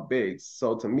talking about bigs.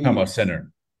 So to me, Talking about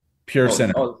center, pure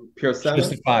center, pure center,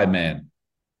 just a 5-man.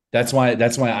 That's why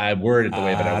I worded the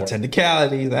way that I worded.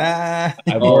 Technicalities. I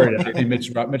worded. I think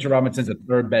Mitchell Robinson's the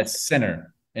 3rd best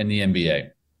center in the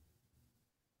NBA.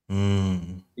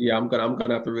 Yeah, I'm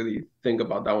gonna have to really think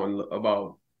about that one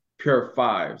about pure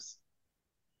 5s.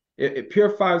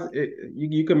 Pure 5s,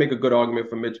 you can make a good argument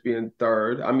for Mitch being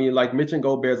 3rd. I mean, like Mitch and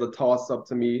Gobert is a toss up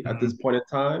to me at this point in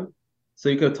time. So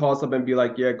you could toss up and be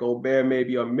like, yeah, Gobert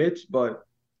maybe or Mitch, but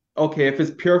okay, if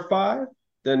it's pure 5,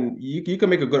 then you can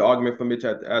make a good argument for Mitch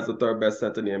as the 3rd best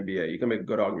center in the NBA. You can make a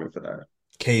good argument for that.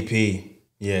 KP.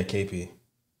 Yeah, KP.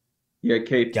 Yeah,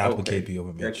 KP. Got to put KP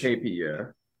over Mitch. Yeah, KP, yeah.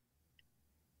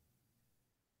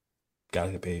 Got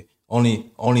to get paid.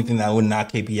 Only thing that would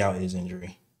knock KP out is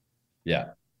injury.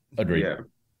 Yeah, agreed.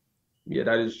 Yeah,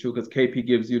 that is true because KP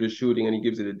gives you the shooting and he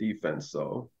gives you the defense.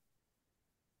 So,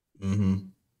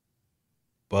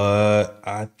 but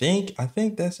I think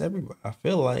that's everybody. I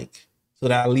feel like so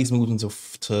that at least moves him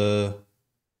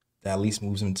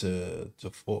to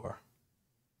 4.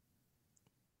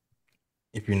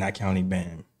 If you're not counting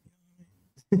Bam,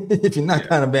 if you're not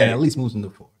counting Bam, at least moves him to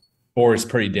 4. 4 is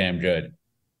pretty damn good.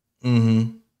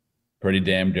 Pretty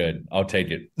damn good. I'll take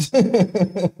it.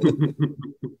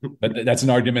 But that's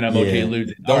an argument I'm okay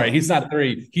losing. All right, he's not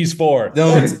 3, he's 4.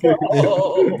 Don't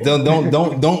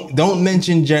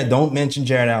mention Jared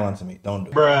Allen to me. Don't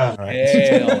do it. Bruh. Right.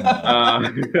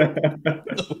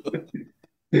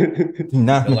 Do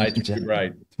not mention Jared.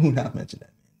 Right. Do not mention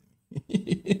that.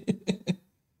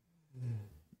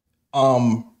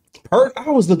 I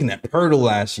was looking at Pirtle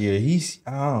last year.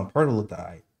 Pirtle looked all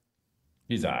right.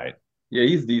 He's all right. Yeah,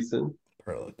 he's decent.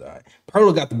 Pirtle looked all right.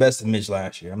 Pirtle got the best of Mitch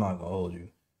last year. I'm not gonna hold you.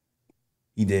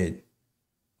 He did.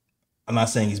 I'm not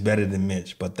saying he's better than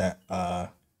Mitch, but I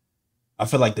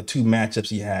feel like the 2 matchups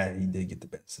he had, he did get the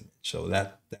best of Mitch. So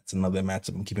that's another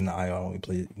matchup I'm keeping an eye on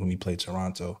when we play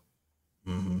Toronto.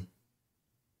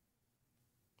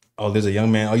 Oh, there's a young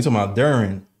man. Oh, you talking about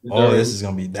Duran? Oh, there's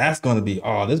gonna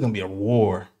be a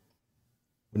war.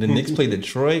 When the Knicks play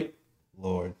Detroit,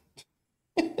 Lord.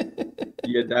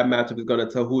 Yeah, that matchup is gonna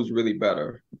tell who's really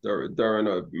better, Duran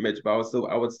or Mitch. But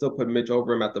I would still put Mitch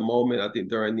over him at the moment. I think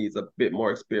Duran needs a bit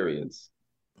more experience.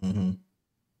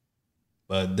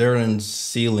 But Duran's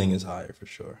ceiling is higher for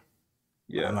sure.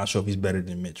 Yeah, I'm not sure if he's better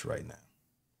than Mitch right now.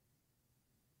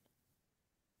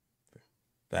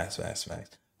 Facts. All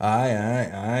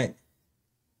right.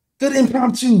 Good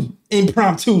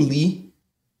impromptu, Lee.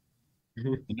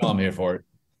 You know I'm here for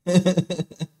it.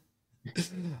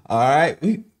 All right,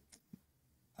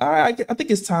 all right. I think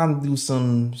it's time to do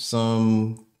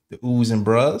the oohs and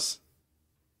bruhs.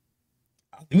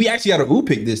 We actually got an ooh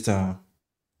pick this time.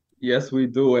 Yes, we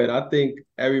do. And I think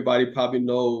everybody probably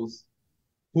knows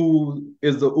who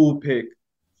is the ooh pick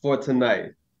for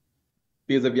tonight.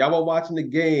 Because if y'all were watching the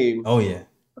game, Oh yeah,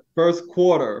 first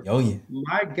quarter, oh yeah,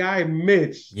 my guy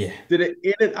Mitch yeah. did an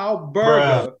In-N-Out Bruh.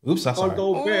 burger Oops, I'm on sorry.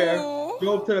 Gobert,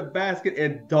 drove to the basket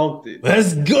and dunked it.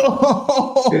 Let's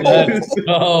go. Let's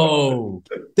go.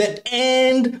 That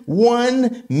and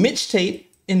one Mitch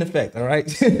tape in effect. All right.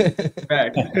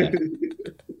 Facts.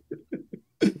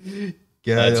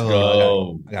 Yeah, Let's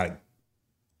go. I got.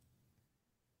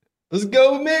 Let's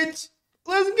go, Mitch.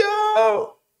 Let's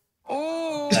go.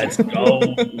 Let's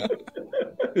go.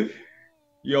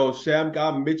 Yo, Sham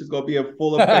God Mitch is gonna be in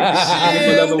full effect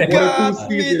again for another Sham 1 or God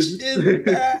 2 Mitch seasons. is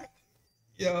back.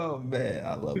 Yo, man,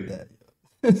 I love that.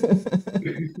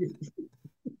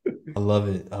 I love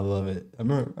it. I love it. I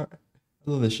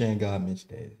love the Shane God Mitch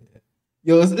days.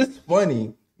 Yo, it's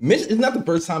funny. Mitch, it's not the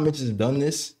first time Mitch has done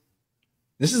this.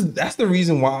 That's the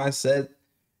reason why I said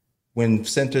when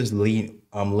centers lay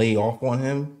off on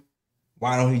him,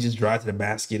 why don't he just drive to the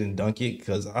basket and dunk it?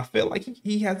 Because I feel like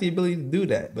he has the ability to do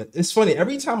that. But it's funny,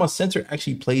 every time a center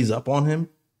actually plays up on him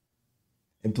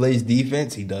and plays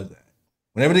defense, he does that.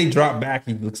 Whenever they drop back,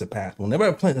 he looks at pass. Whenever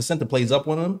a center plays up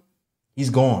on him, he's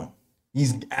gone.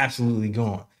 He's absolutely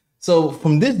gone. So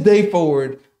from this day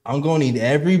forward, I'm going to need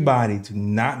everybody to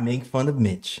not make fun of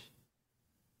Mitch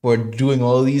for doing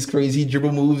all these crazy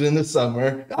dribble moves in the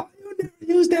summer. Oh, you never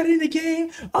use that in the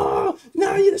game. Oh,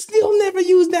 no, you still never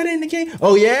use that in the game.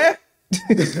 Oh, yeah?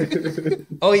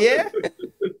 Oh, yeah?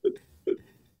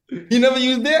 You never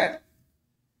used that?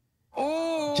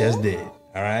 Just did.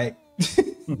 All right?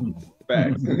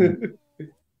 Facts.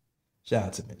 Shout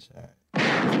out to Mitch. All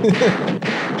right.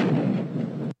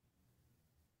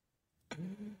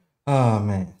 Oh,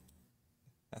 man.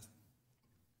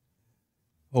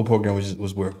 Whole program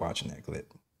was worth watching that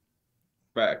clip.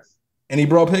 Facts. Any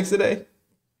broad picks today?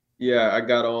 Yeah, I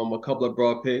got a couple of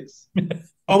broad picks.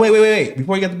 Oh, wait.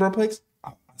 Before you get the broad picks,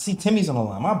 I see Timmy's on the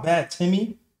line. My bad,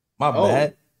 Timmy. My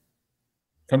bad.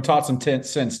 Come talk some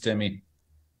sense, Timmy.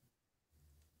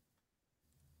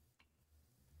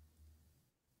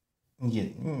 Get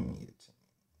it.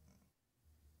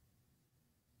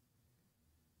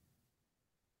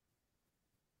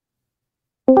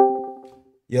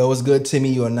 Yo, what's good, Timmy?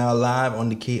 You are now live on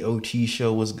the KOT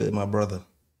show. What's good, my brother?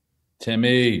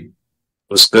 Timmy.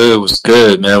 What's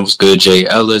good, man? What's good, Jay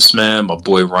Ellis, man? My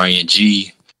boy Ryan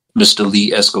G, Mr.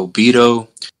 Lee Escobedo,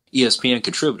 ESPN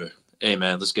contributor. Hey,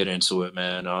 man, let's get into it,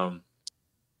 man.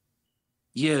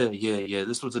 Yeah.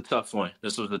 This was a tough one.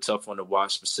 This was a tough one to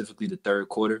watch, specifically the third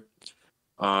quarter.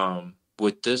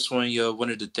 With this one, one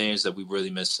of the things that we really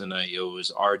missed tonight, was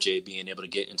RJ being able to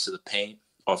get into the paint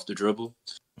off the dribble.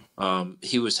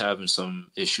 He was having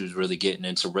some issues really getting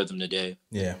into rhythm today.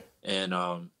 Yeah. And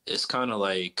it's kind of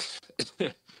like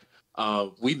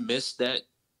we missed that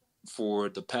for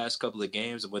the past couple of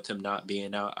games, and with him not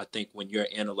being out, I think when you're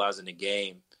analyzing the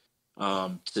game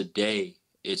today,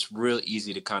 it's real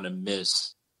easy to kind of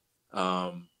miss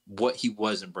what he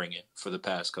wasn't bringing for the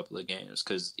past couple of games.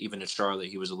 Because even in Charlotte,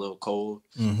 he was a little cold,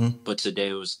 but today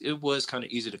it was kind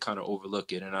of easy to kind of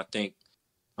overlook it. And I think,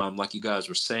 like you guys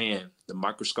were saying, the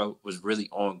microscope was really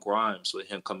on Grimes with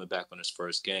him coming back on his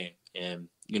first game, and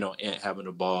Ant having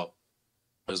the ball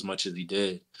as much as he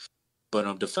did.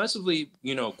 But defensively,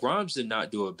 Grimes did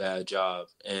not do a bad job.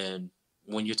 And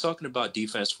when you're talking about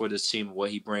defense for this team and what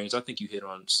he brings, I think you hit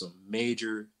on some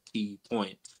major key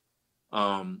points.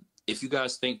 If you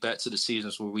guys think back to the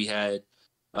seasons where we had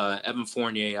Evan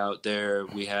Fournier out there,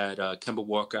 we had Kemba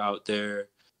Walker out there,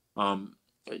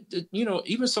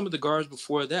 even some of the guards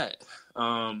before that,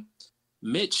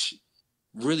 Mitch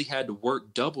really had to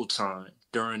work double time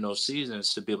during those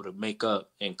seasons to be able to make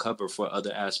up and cover for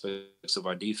other aspects of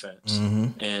our defense.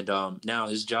 And now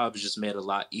his job is just made a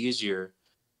lot easier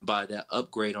by that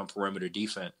upgrade on perimeter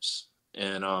defense.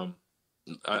 And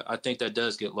I think that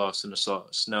does get lost in the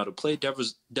sauce. Now, to play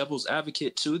devil's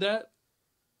advocate to that,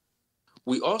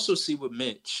 we also see with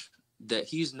Mitch that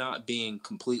he's not being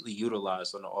completely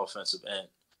utilized on the offensive end.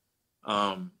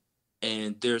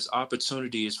 And there's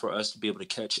opportunities for us to be able to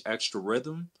catch extra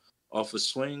rhythm off of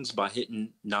swings by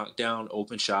hitting knockdown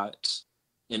open shots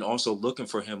and also looking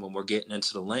for him when we're getting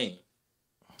into the lane.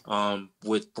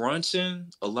 With Brunson,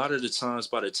 a lot of the times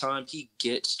by the time he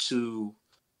gets to,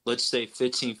 let's say,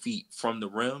 15 feet from the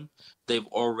rim, they've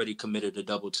already committed a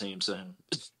double team to him.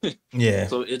 Yeah.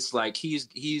 So it's like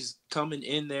he's coming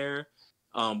in there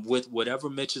with whatever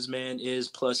Mitch's man is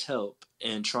plus help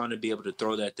and trying to be able to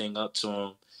throw that thing up to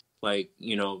him, like,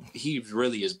 he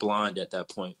really is blind at that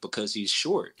point because he's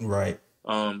short. Right.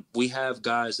 We have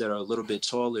guys that are a little bit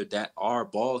taller that are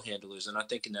ball handlers, and I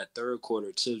think in that third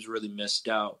quarter, Tibbs really missed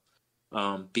out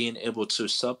being able to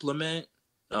supplement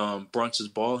Brunson's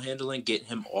ball handling, get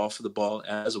him off of the ball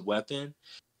as a weapon,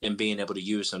 and being able to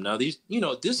use him. Now, this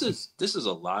is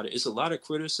a lot. It's a lot of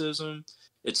criticism.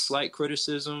 It's slight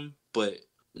criticism, but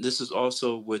this is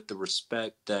also with the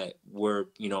respect that we're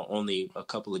only a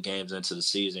couple of games into the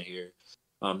season here.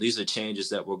 These are changes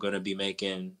that we're going to be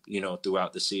making,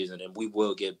 throughout the season, and we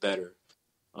will get better.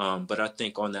 But I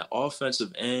think on that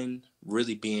offensive end,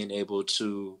 really being able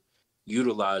to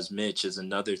utilize Mitch is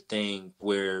another thing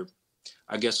where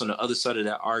I guess on the other side of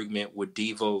that argument with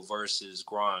Devo versus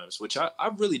Grimes, which I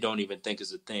really don't even think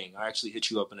is a thing. I actually hit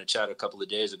you up in the chat a couple of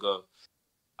days ago.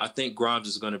 I think Grimes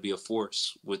is going to be a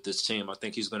force with this team. I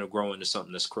think he's going to grow into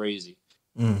something that's crazy.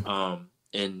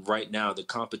 And right now, the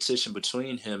competition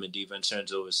between him and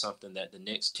DiVincenzo is something that the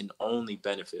Knicks can only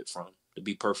benefit from, to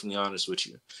be perfectly honest with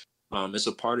you. It's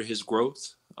a part of his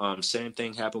growth. Same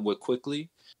thing happened with Quickly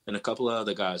and a couple of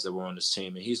other guys that were on this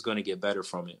team, and he's going to get better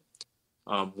from it.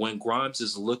 When Grimes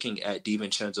is looking at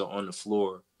DiVincenzo on the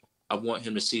floor, I want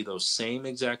him to see those same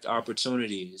exact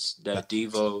opportunities that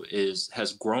Devo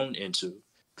has grown into,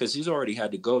 because he's already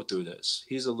had to go through this.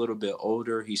 He's a little bit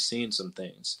older. He's seen some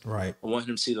things. Right. I want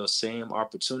him to see those same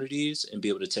opportunities and be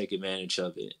able to take advantage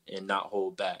of it and not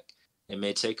hold back. It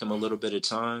may take him a little bit of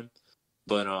time,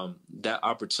 but that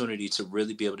opportunity to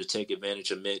really be able to take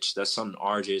advantage of Mitch, that's something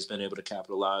RJ has been able to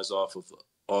capitalize off of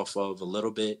a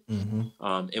little bit.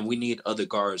 And we need other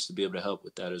guards to be able to help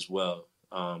with that as well.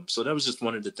 So that was just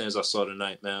one of the things I saw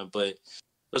tonight, man. But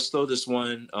let's throw this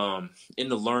one in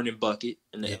the learning bucket,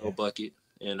 in the L bucket.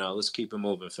 And let's keep it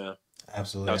moving, fam.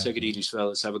 Absolutely. I'll take it easy,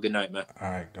 fellas. Have a good night, man.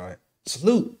 All right, go ahead.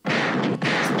 Salute. Man,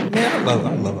 I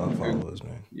love our followers,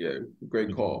 man. Yeah,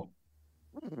 great call.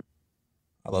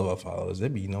 I love our followers. They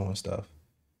be knowing stuff.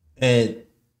 And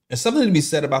there's something to be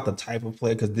said about the type of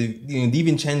player, because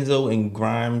DiVincenzo and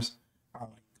Grimes are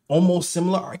almost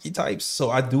similar archetypes. So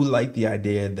I do like the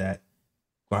idea that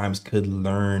Grimes could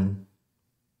learn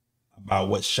about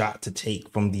what shot to take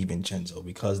from DiVincenzo,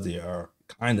 because they are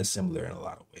kind of similar in a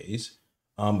lot of ways.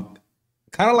 Kind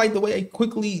of like the way I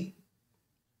quickly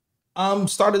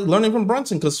started learning from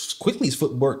Brunson, because Quickly's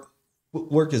footwork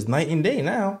is night and day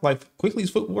now. Like Quickly's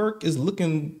footwork is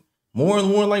looking more and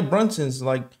more like Brunson's.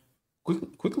 Like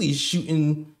Quickly's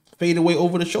shooting fade away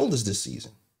over the shoulders this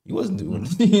season. He wasn't doing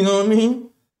it. You know what I mean?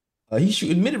 He's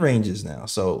shooting mid ranges now.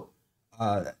 So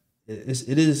I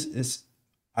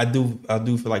do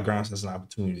feel like Grimes has an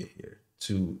opportunity here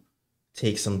to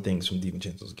take some things from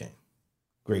DiVincenzo's game.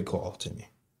 Great call, Timmy.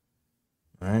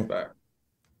 All right. Back.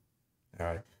 All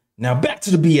right. Now back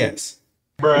to the BS.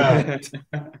 First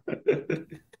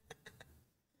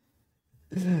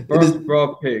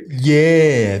bro pick.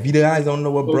 Yeah. If you guys don't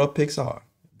know what bro picks are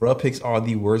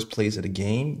the worst plays of the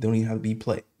game. They don't even have to be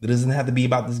played. It doesn't have to be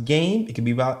about this game. It can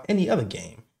be about any other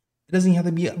game. It doesn't have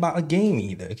to be about a game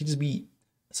either. It could just be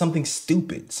something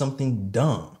stupid, something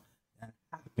dumb that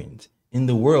happened in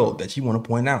the world that you want to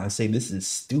point out and say, this is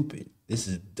stupid. This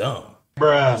is dumb.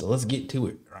 So let's get to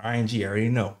it. ING, I already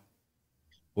know.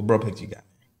 What bro picks you got?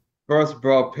 First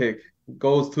bro pick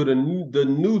goes to the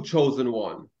new chosen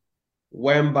one,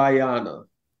 Wembayana.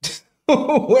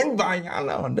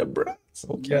 Wembayana on the Browns.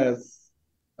 Okay. Yes,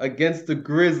 against the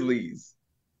Grizzlies.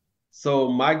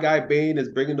 So my guy Bane is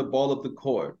bringing the ball up the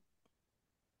court.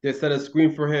 They set a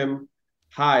screen for him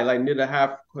high, like near the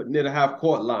half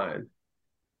court line.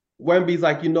 Wemby's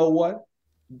like, you know what?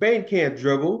 Bane can't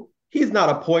dribble. He's not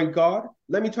a point guard.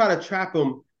 Let me try to trap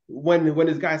him when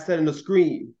this guy's setting the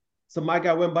screen. So my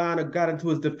guy Wembayana got into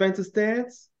his defensive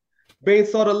stance. Bane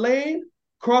saw the lane,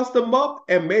 crossed him up,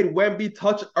 and made Wemby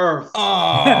touch earth.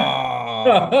 Oh,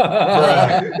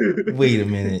 wait a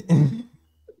minute.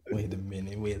 Wait a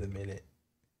minute.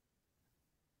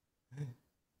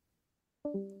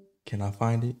 Can I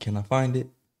find it?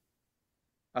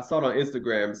 I saw it on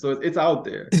Instagram, so it's out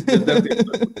there.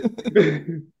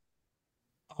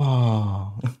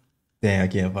 Oh, damn, I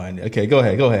can't find it. Okay, go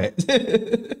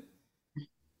ahead.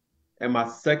 And my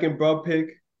second bro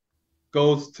pick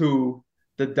goes to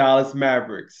the Dallas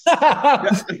Mavericks.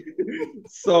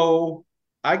 So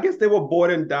I guess they were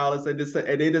bored in Dallas and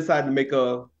they decided to make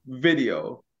a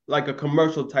video, like a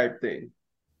commercial type thing.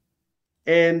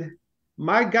 And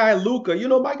my guy Luka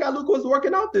was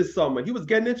working out this summer. He was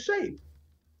getting in shape.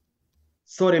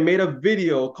 So they made a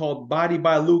video called Body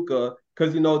by Luka,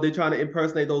 because they're trying to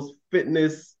impersonate those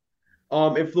fitness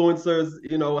influencers,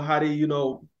 how they,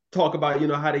 talk about,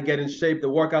 how they get in shape, the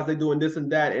workouts they do and this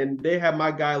and that. And they had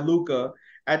my guy Luca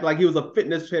act like he was a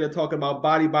fitness trainer talking about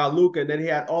body by Luca. And then he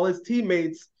had all his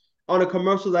teammates on a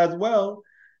commercial as well,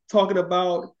 talking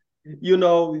about,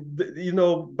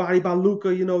 body by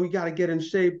Luca, you gotta get in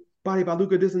shape, body by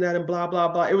Luca, this and that, and blah, blah,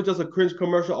 blah. It was just a cringe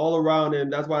commercial all around,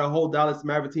 and that's why the whole Dallas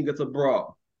Maverick team gets a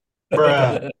bra.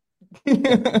 Bruh.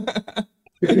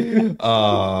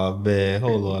 Oh man,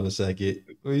 hold on a second.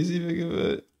 Let me see if I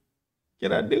can.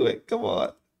 Can I do it? Come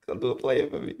on, come do it. Play it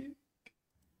for me.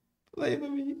 Play it for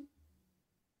me.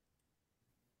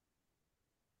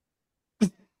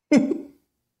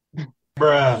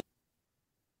 Bruh.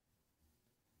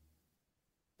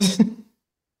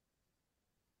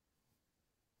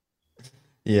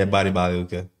 Yeah, body by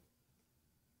Luca.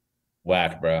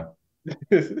 Whack, bro.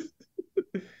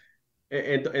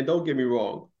 And don't get me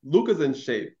wrong, Luca's in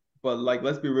shape, but like,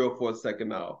 let's be real for a second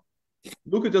now.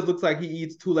 Luca just looks like he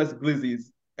eats 2 less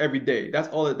glizzies every day. That's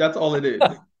all. That's all it is.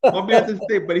 My man's in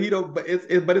shape, but he don't. But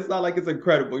it's not like it's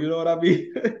incredible. You know what I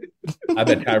mean? I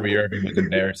bet Kyrie Irving was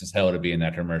embarrassed as hell to be in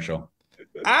that commercial.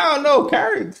 I don't know,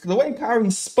 Kyrie. The way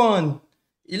Kyrie spun,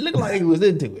 it looked like he was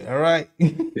into it. All right,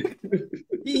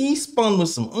 he spun with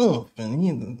some oomph,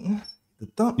 and the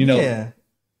thump. Yeah.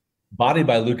 Body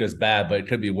by Luca's bad, but it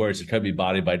could be worse. It could be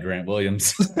body by Grant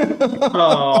Williams.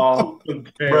 Oh,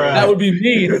 that would be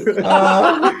mean.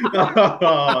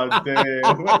 Oh,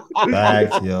 damn.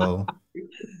 Facts, yo.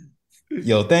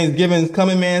 Yo, Thanksgiving's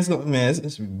coming, man.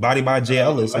 It's body by Jay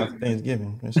Ellis after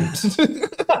Thanksgiving.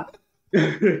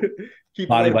 Keep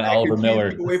body by Oliver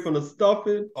Miller. Keep away from the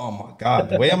stuffing. Oh my God,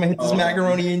 the way I'm gonna hit this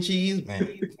macaroni and cheese,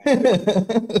 man.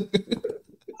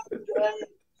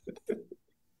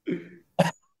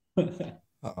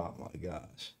 Oh my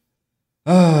gosh.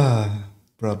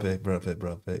 Bro pick. You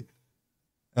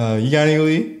got any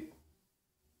Lee?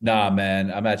 Nah,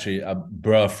 man. I'm actually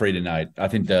bruh free tonight. I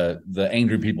think the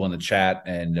angry people in the chat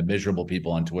and the miserable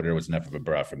people on Twitter was enough of a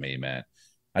bruh for me, man.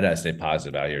 I gotta stay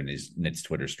positive out here in these Knicks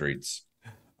Twitter streets.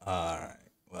 All right.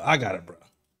 Well, I got it, bro.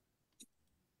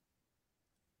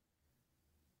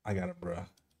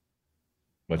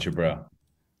 What's your bruh?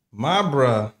 My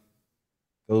bruh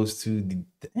goes to the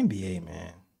NBA,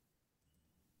 man.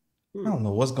 I don't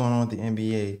know what's going on with the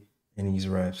NBA and these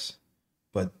refs,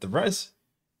 but the refs.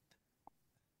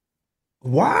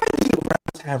 Why do the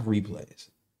refs have replays?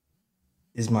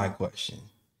 Is my question.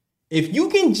 If you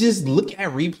can just look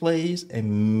at replays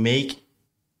and make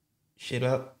shit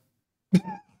up,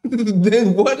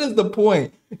 then what is the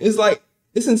point? It's like,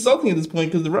 it's insulting at this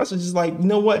point because the refs are just like, you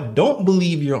know what? Don't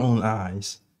believe your own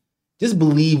eyes. Just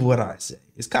believe what I say.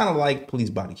 It's kind of like police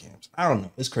body cams. I don't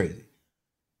know. It's crazy.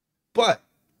 But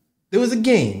there was a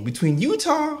game between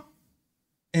Utah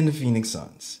and the Phoenix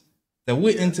Suns that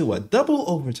went into a double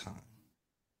overtime.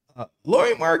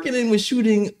 Lauri Markkanen was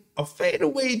shooting a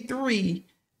fadeaway 3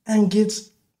 and gets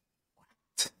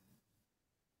whacked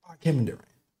by Kevin Durant.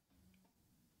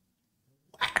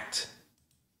 Whacked.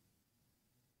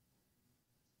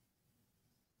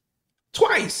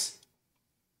 Twice.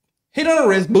 Hit on the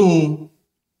wrist, boom.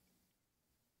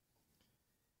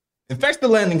 Infects the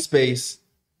landing space.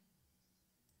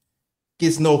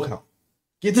 Gets no count.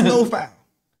 Gets no foul.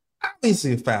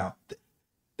 Obviously a foul.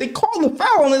 They called the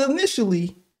foul on it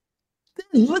initially,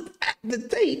 then looked at the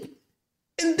tape,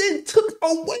 and then took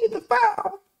away the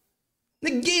foul,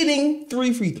 negating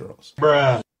 3 free throws.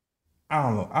 Bruh. I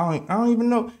don't know. I don't even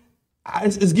know.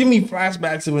 It's giving me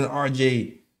flashbacks to when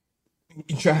RJ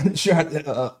tried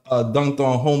to dunked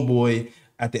on homeboy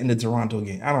at the end of the Toronto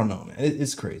game. I don't know, man.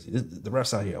 It's crazy. The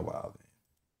refs out here are wild, man.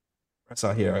 Refs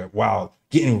out here are wild,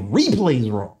 getting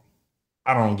replays wrong.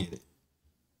 I don't get it.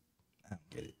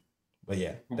 But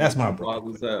yeah, that's my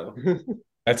bro.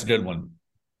 That's a good one.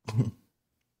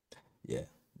 Yeah.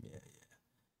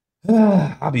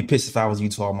 I'd be pissed if I was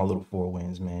Utah on my little 4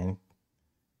 wins, man.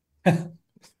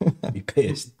 I'd be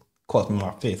pissed. Cost me my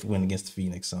 5th win against the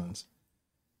Phoenix Suns.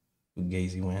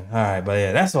 Fugazi win. All right, but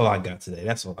yeah, that's all I got today.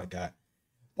 That's all I got.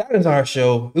 That is our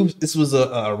show. This was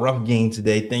a rough game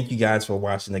today. Thank you guys for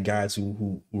watching. The guys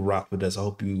who rocked with us. I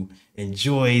hope you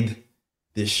enjoyed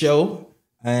this show.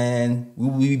 And we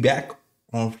will be back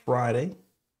on Friday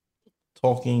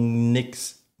talking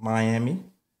Knicks Miami.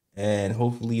 And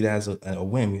hopefully that's a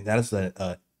win. That is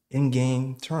an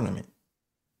in-game tournament.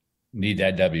 Need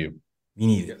that W. We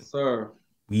need it. Yes, sir.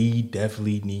 We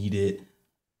definitely need it.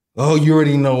 Oh, you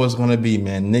already know what's going to be,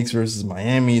 man. Knicks versus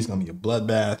Miami. It's going to be a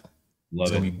bloodbath. It's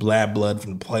going to be blood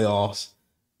from the playoffs.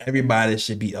 Everybody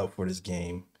should be up for this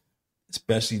game,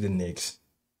 especially the Knicks,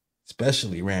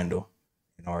 especially Randall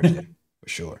and RJ, for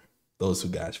sure. Those 2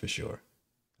 guys, for sure.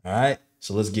 All right.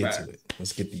 So let's get to it.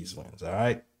 Let's get these wins. All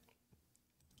right.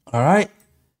 All right.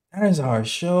 That is our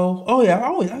show. Oh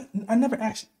yeah. I never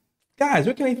asked guys,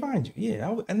 where can they find you?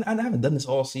 Yeah, I haven't done this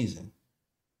all season.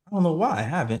 I don't know why I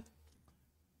haven't.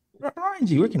 Ryan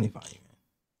G, where can they find you?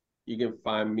 You can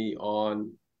find me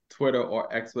on Twitter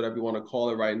or X, whatever you want to call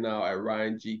it right now, at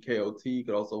Ryan G KOT. You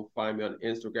can also find me on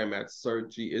Instagram at Sir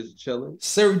G is chilling.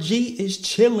 Sir G is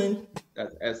chilling.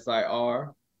 That's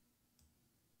SIR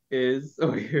is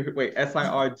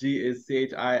SIRG is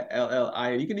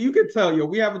CHILLI. You can tell, yo,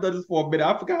 we haven't done this for a minute.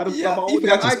 I forgot how to spell my own You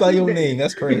forgot to spell your name.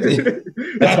 That's crazy.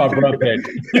 That's my bro pick.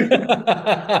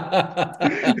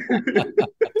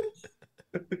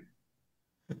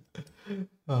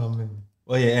 Oh man.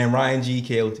 Well, yeah, and Ryan G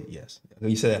KOT. Yes,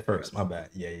 you said that first. My bad.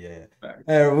 Yeah.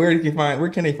 Where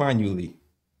can they find you, Lee?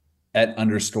 At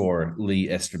 _Lee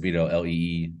Escobedo,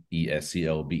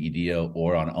 LeeEscobedo,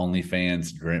 or on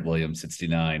OnlyFans, Grant Williams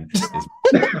 69 is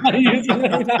my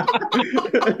username.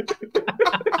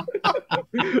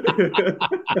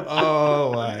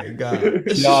 Oh my god!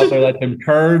 Y'all throw like them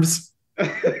curves.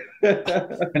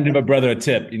 And give my brother a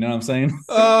tip, you know what I'm saying?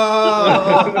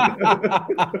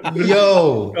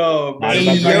 Yo. Oh, man.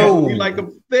 Hey, yo. You like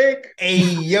them thick? Hey,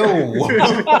 yo.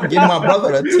 Give my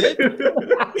brother a tip.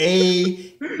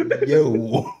 Hey,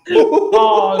 yo.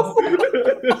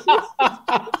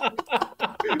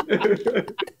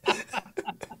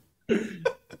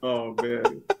 Oh,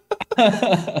 man.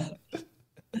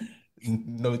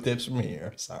 No tips from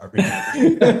here. Sorry.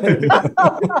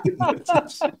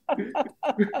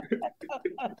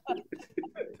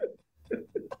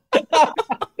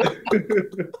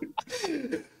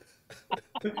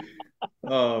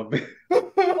 Oh, man.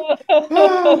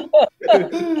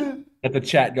 Got the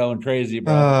chat going crazy,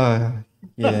 bro.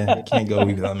 Yeah, I can't go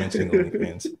without mentioning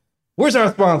OnlyFans. Where's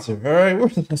our sponsor? All right,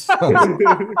 where's the sponsor?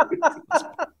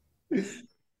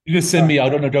 You just send me.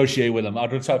 I'll negotiate with them. I'll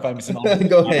try to find me some.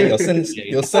 Go ahead. Send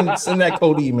that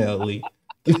code email, Lee.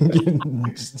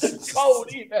 Code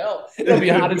email. It'll be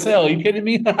hot as hell. Are you kidding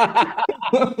me?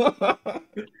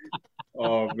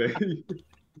 Oh, man.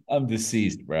 I'm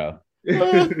deceased, bro.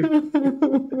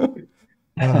 Oh,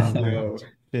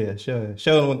 yeah, show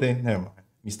them one thing. Never mind.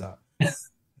 Let me stop.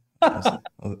 I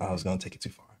was gonna take it too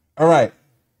far. All right.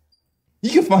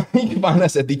 You can find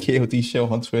us at the KOT Show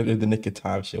on Twitter, the Nick of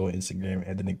Time Show on Instagram,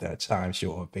 and the Nick Time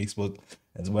Show on Facebook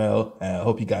as well. I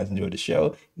hope you guys enjoyed the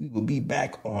show. We will be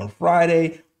back on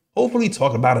Friday, hopefully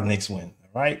talking about a Knicks win.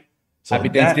 All right. So happy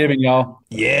Thanksgiving, y'all.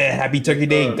 Yeah, happy Turkey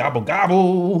Day. Gobble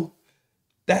gobble.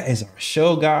 That is our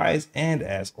show, guys. And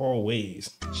as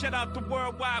always, shout out to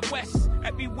Worldwide West.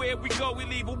 Everywhere we go, we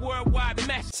leave a worldwide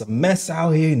mess. It's a mess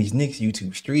out here in these Knicks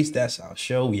YouTube streets. That's our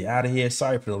show. We out of here.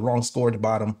 Sorry for the long score at the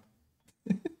bottom.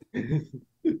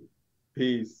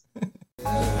 Peace.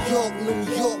 New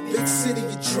York, big city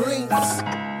of dreams.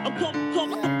 I'm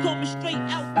coming straight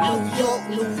out.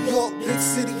 New York, big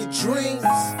city of dreams.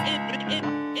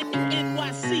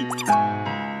 NYC.